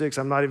 666,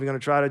 I'm not even gonna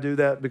try to do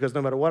that, because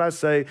no matter what I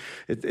say,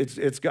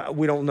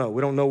 we don't know.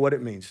 We don't know what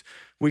it means.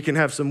 We can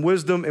have some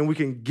wisdom and we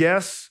can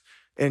guess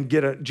and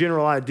get a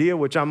general idea,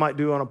 which I might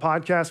do on a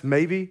podcast,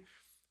 maybe.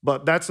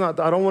 But that's not,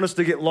 I don't want us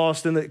to get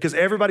lost in because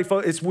everybody,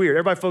 it's weird.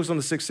 Everybody focuses on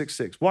the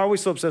 666. Why are we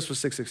so obsessed with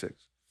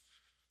 666?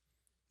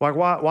 Like,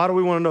 why do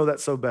we want to know that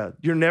so bad?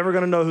 You're never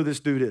going to know who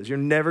this dude is. You're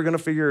never going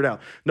to figure it out.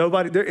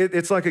 Nobody,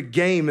 it's like a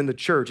game in the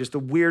church. It's the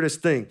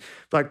weirdest thing.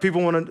 Like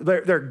people want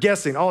to, they're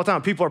guessing all the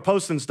time. People are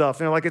posting stuff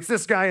and they're like, it's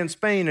this guy in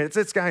Spain and it's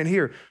this guy in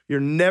here. You're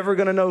never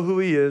going to know who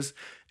he is.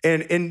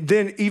 And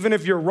then even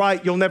if you're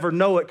right, you'll never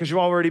know it because you'll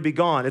already be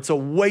gone. It's a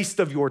waste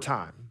of your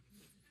time.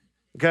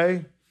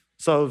 Okay?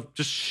 So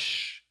just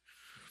shh.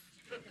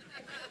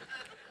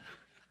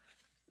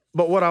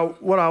 But what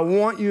I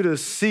want you to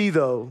see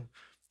though,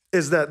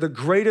 is that the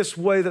greatest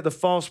way that the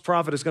false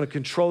prophet is going to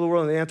control the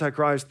world and the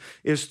Antichrist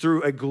is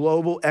through a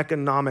global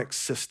economic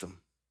system.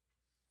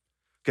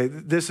 Okay,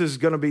 this is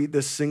going to be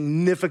the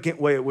significant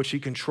way at which he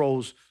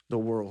controls the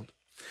world.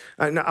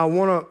 Now, I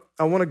want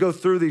to go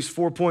through these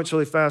 4 points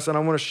really fast, and I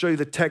want to show you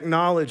the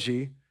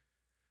technology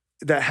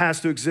that has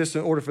to exist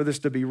in order for this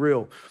to be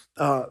real.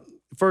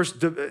 First,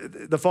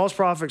 the false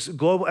prophet's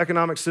global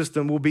economic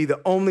system will be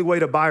the only way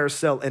to buy or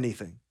sell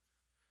anything.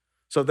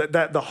 So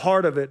that the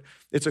heart of it,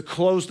 it's a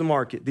closed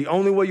market. The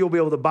only way you'll be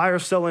able to buy or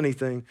sell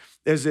anything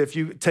is if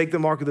you take the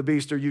mark of the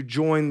beast or you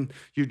join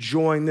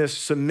this,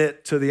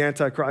 submit to the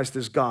Antichrist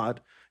as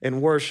God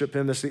and worship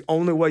him. That's the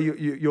only way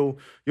you'll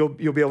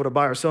be able to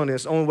buy or sell anything.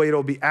 It's the only way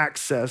it'll be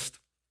accessed.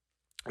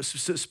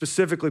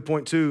 Specifically,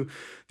 point 2,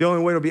 the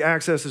only way it'll be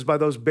accessed is by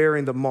those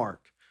bearing the mark.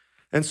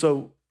 And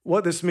so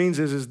what this means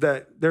is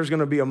that there's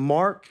going to be a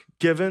mark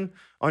given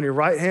on your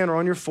right hand or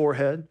on your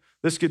forehead.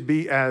 This could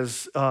be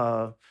as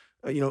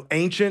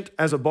ancient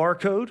as a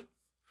barcode,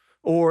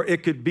 or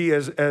it could be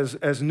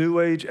as new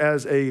age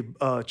as a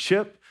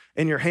chip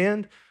in your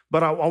hand.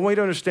 But I want you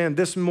to understand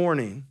this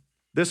morning,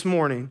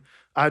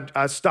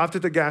 I stopped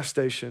at the gas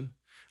station.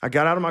 I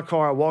got out of my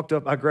car. I walked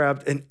up. I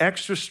grabbed an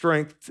extra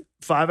strength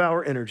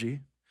 5-hour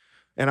energy,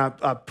 and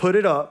I put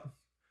it up,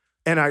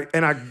 and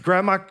I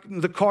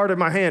grabbed the card in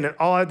my hand, and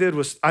all I did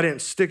was I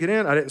didn't stick it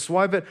in. I didn't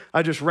swipe it.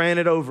 I just ran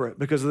it over it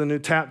because of the new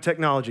tap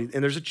technology.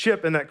 And there's a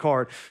chip in that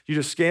card. You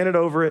just scan it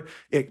over it.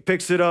 It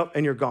picks it up,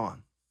 and you're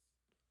gone.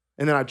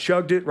 And then I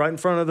chugged it right in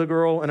front of the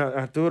girl, and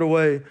I threw it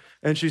away.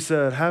 And she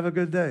said, "Have a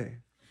good day."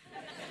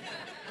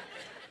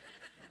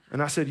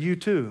 And I said, "You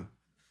too."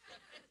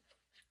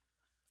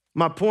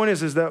 My point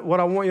is that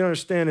what I want you to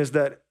understand is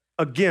that,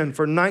 again,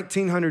 for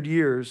 1,900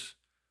 years,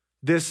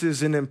 this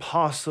is an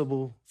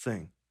impossible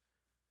thing.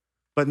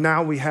 But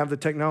now we have the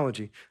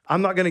technology.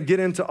 I'm not going to get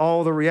into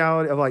all the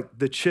reality of like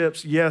the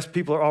chips. Yes,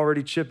 people are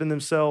already chipping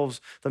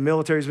themselves. The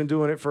military's been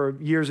doing it for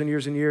years and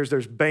years and years.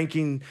 There's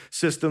banking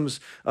systems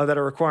that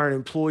are requiring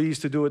employees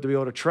to do it to be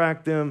able to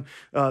track them.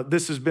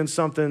 This has been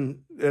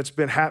something that's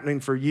been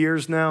happening for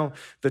years now.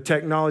 The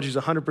technology is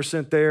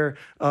 100% there.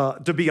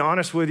 To be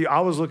honest with you, I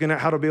was looking at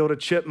how to be able to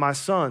chip my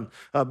son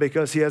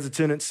because he has a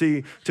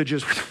tendency to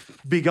just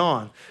be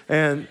gone.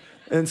 And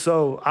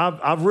so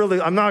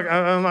I'm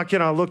not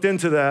kidding. I looked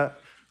into that.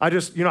 I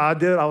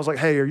did. I was like,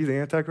 "Hey, are you the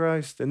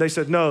Antichrist?" And they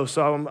said, "No,"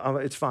 so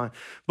it's fine.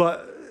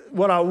 But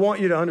what I want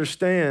you to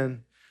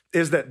understand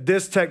is that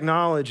this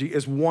technology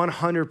is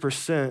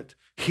 100%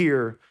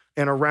 here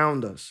and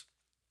around us.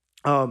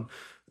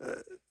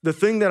 The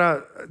thing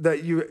that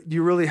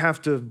you really have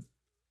to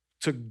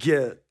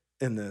get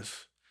in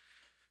this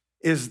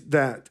is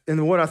that,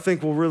 and what I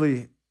think will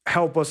really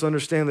help us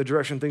understand the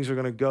direction things are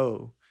going to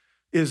go,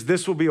 is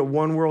this will be a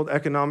one world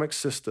economic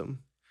system.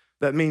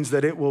 That means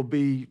that it will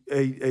be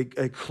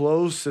a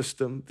closed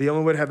system. The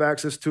only way to have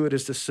access to it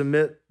is to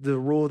submit the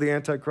rule of the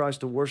Antichrist,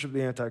 to worship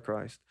the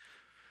Antichrist.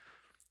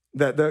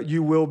 That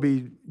you will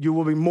be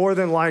more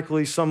than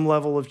likely some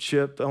level of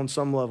chipped on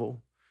some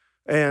level.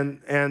 And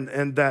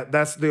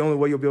that's the only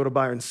way you'll be able to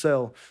buy and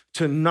sell.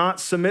 To not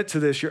submit to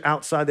this, you're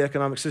outside the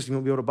economic system. You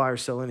won't be able to buy or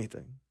sell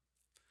anything.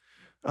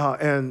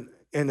 And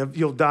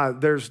you'll die.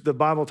 The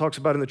Bible talks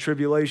about in the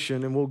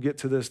tribulation, and we'll get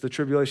to this, the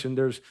tribulation,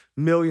 there's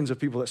millions of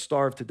people that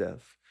starve to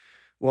death.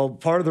 Well,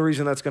 part of the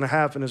reason that's going to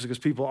happen is because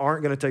people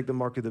aren't going to take the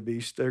mark of the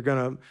beast. They're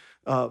going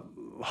to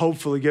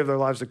hopefully give their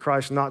lives to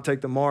Christ, not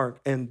take the mark,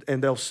 and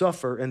they'll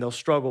suffer, and they'll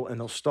struggle, and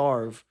they'll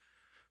starve.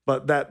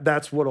 But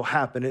that's what'll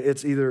happen.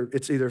 It's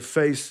either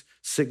face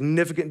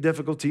significant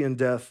difficulty and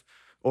death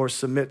or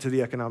submit to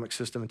the economic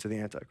system and to the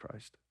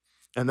Antichrist.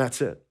 And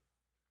that's it.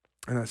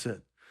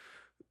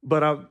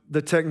 But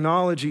the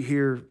technology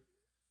here,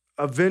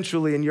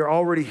 eventually, and you're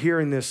already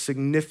hearing this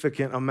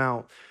significant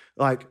amount,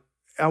 like,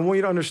 I want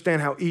you to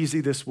understand how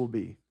easy this will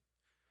be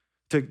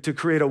to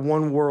create a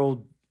one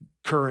world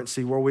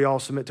currency where we all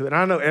submit to it. And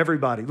I know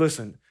everybody,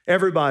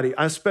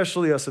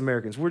 especially us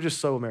Americans, we're just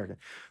so American.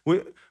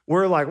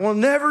 We're like, we'll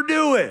never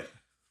do it,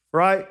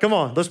 right? Come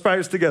on, let's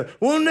practice together.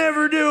 We'll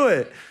never do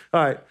it.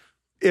 All right,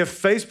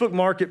 if Facebook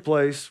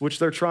Marketplace, which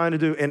they're trying to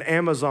do, and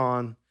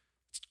Amazon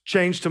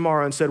changed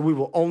tomorrow and said, we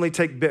will only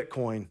take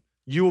Bitcoin,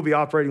 you will be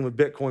operating with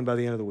Bitcoin by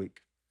the end of the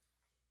week,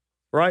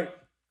 right?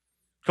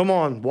 Come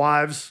on,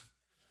 wives.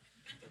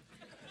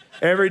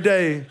 Every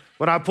day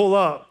when I pull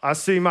up, I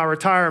see my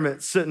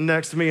retirement sitting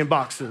next to me in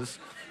boxes,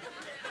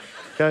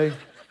 okay?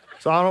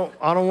 So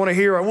I don't want to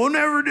hear, we'll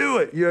never do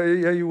it. Yeah,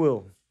 you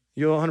will.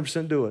 You'll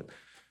 100% do it.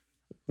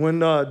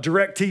 When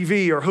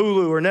DirecTV or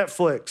Hulu or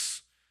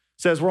Netflix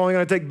says we're only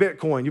going to take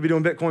Bitcoin, you'll be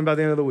doing Bitcoin by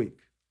the end of the week.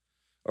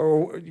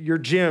 Or your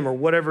gym or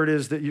whatever it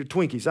is that you,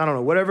 Twinkies, I don't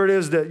know, whatever it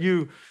is that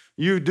you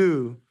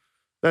do,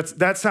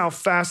 that's how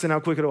fast and how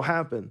quick it'll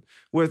happen.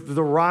 With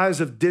the rise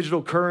of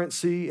digital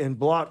currency and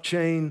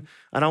blockchain,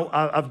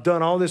 I've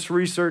done all this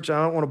research.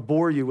 I don't want to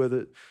bore you with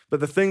it. But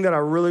the thing that I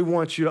really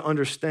want you to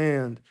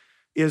understand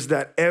is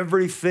that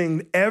every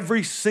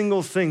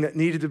single thing that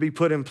needed to be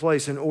put in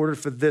place in order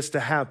for this to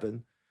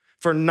happen,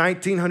 for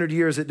 1900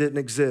 years it didn't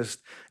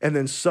exist. And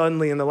then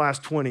suddenly in the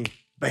last 20,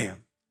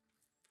 bam.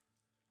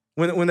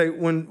 When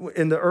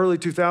in the early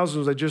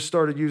 2000s, they just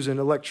started using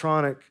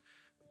electronic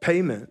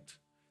payment,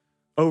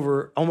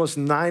 over almost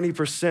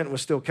 90%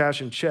 was still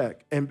cash and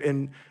check.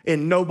 And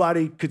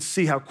nobody could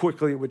see how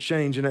quickly it would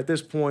change. And at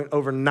this point,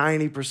 over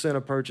 90%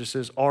 of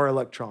purchases are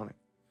electronic.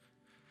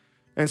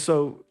 And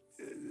so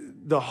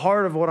the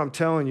heart of what I'm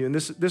telling you, and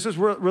this is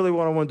really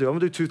what I want to do. I'm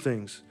gonna do two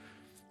things.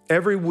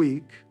 Every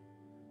week,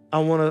 I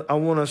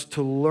want us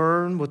to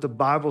learn what the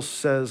Bible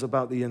says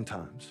about the end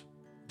times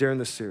during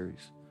this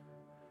series.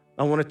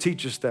 I want to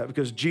teach us that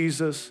because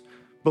Jesus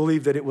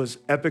believed that it was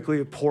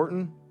epically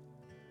important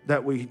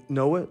that we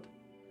know it.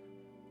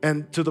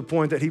 And to the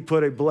point that he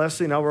put a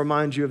blessing, I'll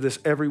remind you of this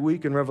every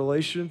week in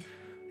Revelation.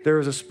 There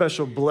is a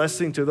special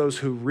blessing to those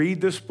who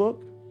read this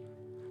book.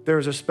 There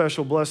is a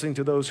special blessing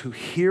to those who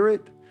hear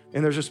it.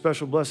 And there's a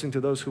special blessing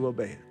to those who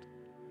obey it.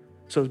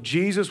 So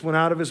Jesus went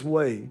out of his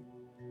way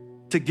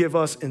to give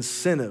us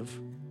incentive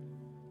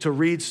to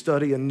read,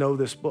 study, and know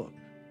this book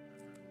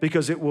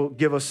because it will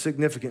give us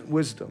significant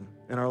wisdom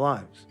in our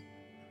lives.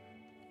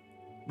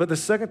 But the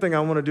second thing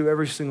I want to do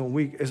every single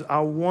week is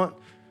I want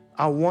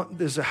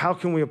this, how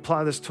can we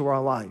apply this to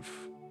our life?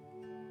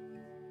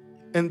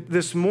 And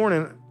this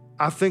morning,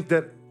 I think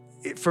that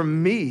for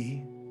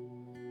me,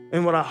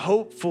 and what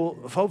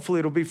hopefully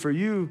it'll be for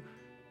you,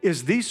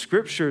 is these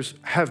scriptures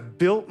have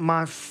built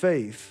my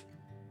faith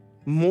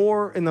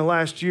more in the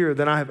last year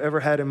than I have ever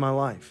had in my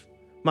life.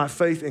 My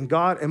faith in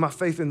God and my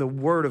faith in the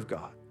Word of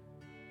God.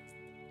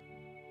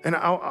 And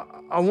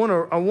I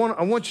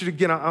want you to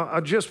get, I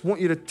just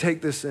want you to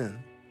take this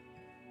in.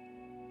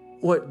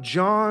 What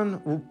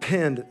John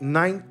penned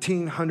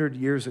 1900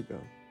 years ago,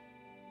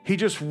 he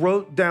just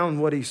wrote down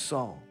what he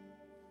saw.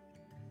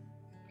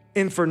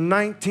 And for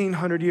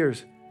 1900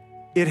 years,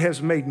 it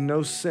has made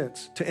no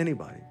sense to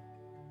anybody.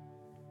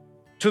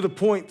 To the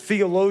point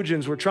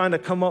theologians were trying to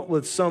come up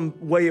with some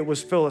way it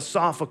was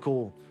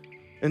philosophical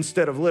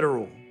instead of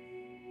literal.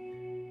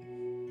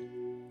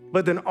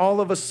 But then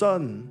all of a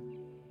sudden,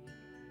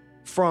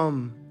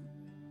 from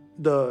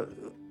the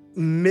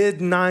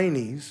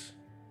mid-90s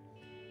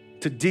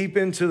to deep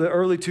into the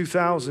early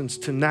 2000s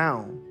to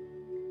now,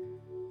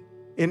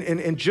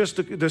 in just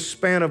the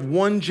span of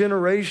one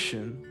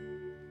generation,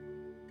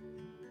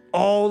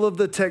 all of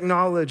the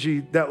technology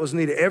that was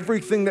needed,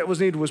 everything that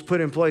was needed was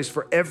put in place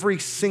for every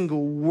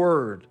single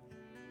word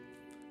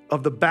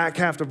of the back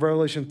half of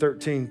Revelation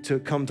 13 to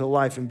come to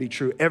life and be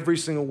true. Every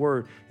single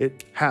word,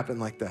 it happened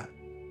like that.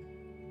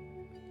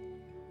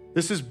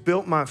 This has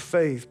built my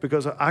faith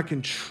because I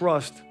can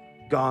trust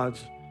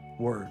God's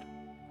word.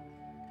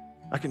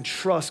 I can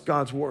trust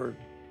God's word.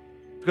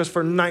 Because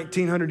for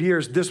 1900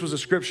 years, this was a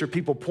scripture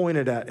people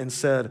pointed at and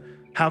said,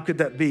 how could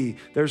that be?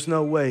 There's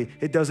no way.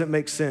 It doesn't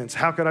make sense.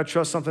 How could I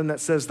trust something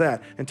that says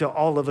that? Until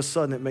all of a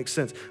sudden it makes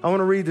sense. I want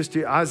to read this to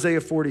you, Isaiah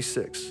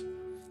 46.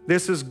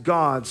 This is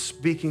God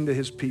speaking to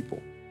his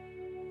people.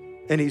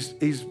 And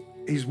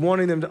he's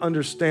wanting them to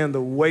understand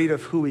the weight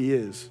of who he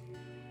is.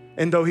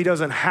 And though he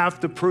doesn't have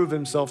to prove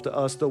himself to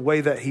us the way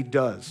that he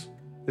does.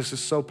 This is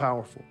so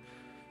powerful.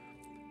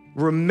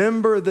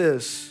 Remember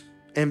this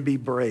and be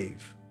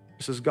brave.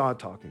 This is God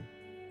talking.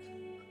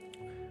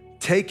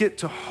 Take it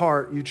to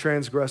heart, you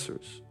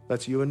transgressors.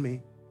 That's you and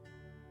me.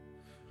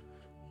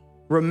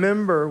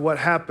 Remember what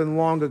happened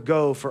long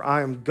ago, for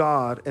I am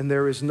God and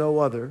there is no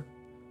other.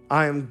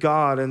 I am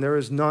God and there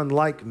is none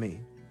like me.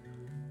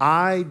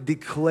 I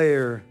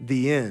declare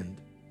the end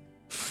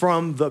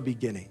from the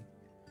beginning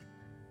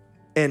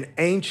and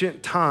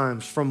ancient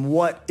times from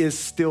what is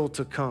still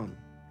to come.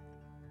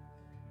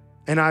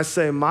 And I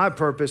say my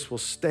purpose will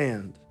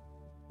stand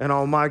and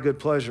all my good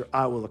pleasure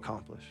I will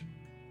accomplish.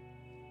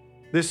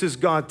 This is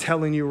God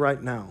telling you right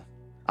now,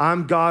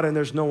 I'm God and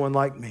there's no one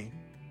like me.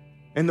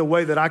 And the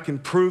way that I can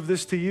prove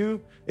this to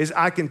you is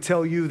I can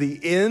tell you the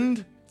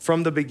end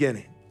from the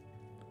beginning.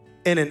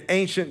 And in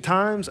ancient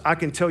times, I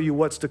can tell you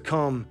what's to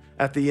come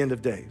at the end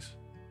of days.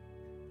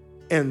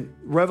 And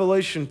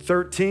Revelation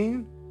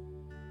 13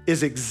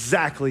 is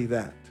exactly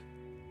that.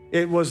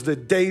 It was the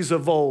days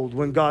of old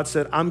when God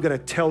said, I'm gonna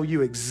tell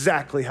you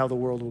exactly how the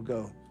world will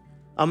go.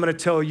 I'm gonna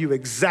tell you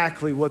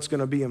exactly what's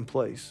gonna be in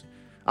place.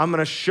 I'm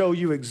gonna show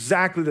you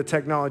exactly the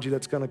technology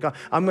that's gonna come.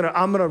 I'm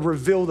gonna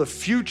reveal the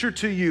future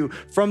to you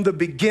from the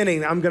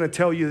beginning. I'm gonna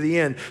tell you the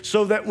end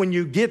so that when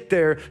you get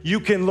there, you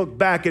can look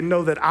back and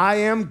know that I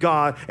am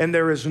God and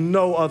there is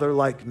no other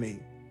like me.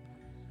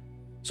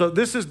 So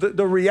this is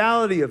the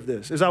reality of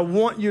this, is I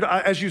want you to,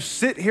 as you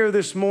sit here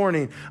this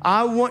morning,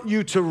 I want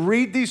you to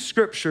read these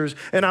scriptures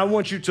and I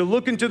want you to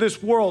look into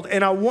this world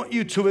and I want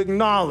you to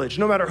acknowledge,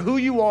 no matter who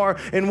you are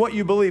and what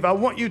you believe, I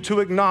want you to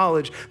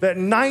acknowledge that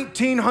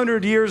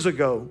 1900 years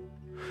ago,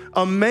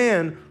 a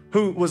man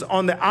who was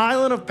on the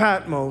island of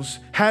Patmos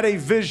had a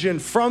vision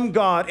from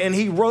God and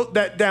he wrote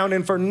that down.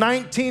 And for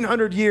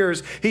 1900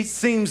 years, he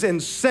seems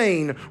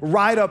insane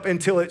right up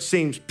until it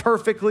seems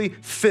perfectly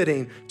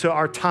fitting to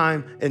our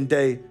time and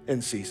day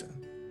and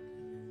season.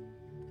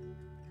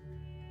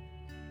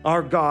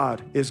 Our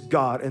God is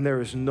God and there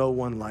is no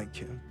one like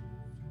him.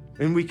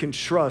 And we can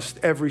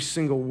trust every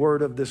single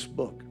word of this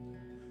book.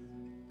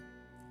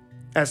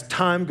 As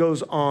time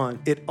goes on,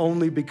 it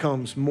only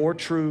becomes more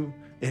true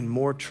and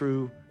more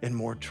true and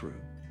more true.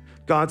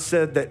 God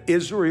said that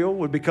Israel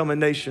would become a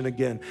nation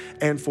again.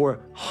 And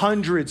for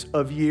hundreds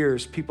of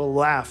years, people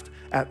laughed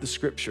at the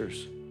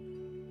scriptures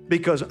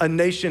because a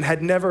nation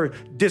had never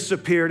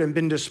disappeared and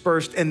been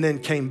dispersed and then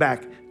came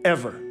back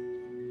ever.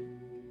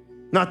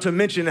 Not to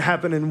mention it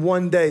happened in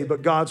one day,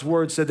 but God's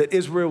word said that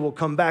Israel will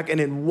come back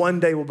and in one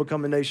day will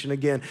become a nation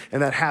again.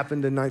 And that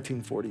happened in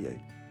 1948.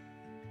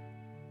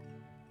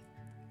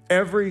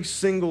 Every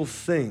single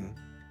thing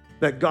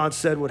that God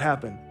said would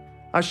happen.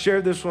 I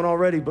shared this one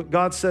already, but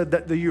God said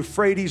that the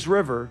Euphrates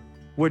River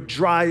would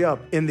dry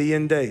up in the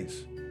end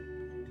days.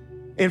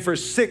 And for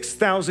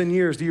 6,000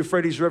 years, the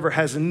Euphrates River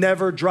has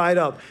never dried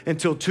up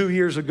until 2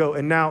 years ago,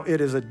 and now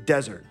it is a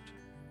desert.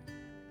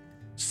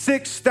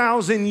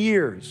 6,000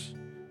 years,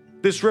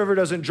 this river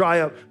doesn't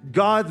dry up.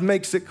 God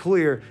makes it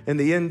clear in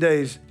the end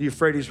days, the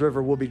Euphrates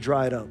River will be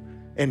dried up.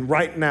 And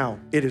right now,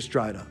 it is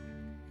dried up.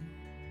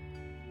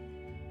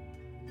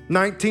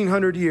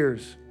 1900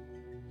 years.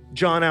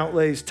 John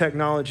outlays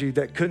technology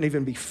that couldn't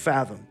even be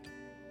fathomed.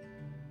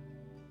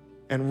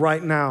 And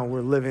right now,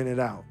 we're living it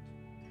out.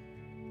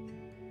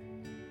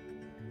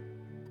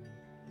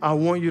 I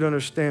want you to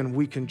understand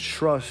we can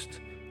trust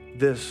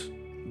this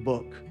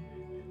book.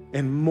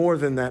 And more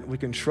than that, we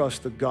can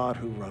trust the God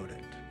who wrote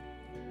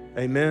it.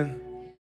 Amen.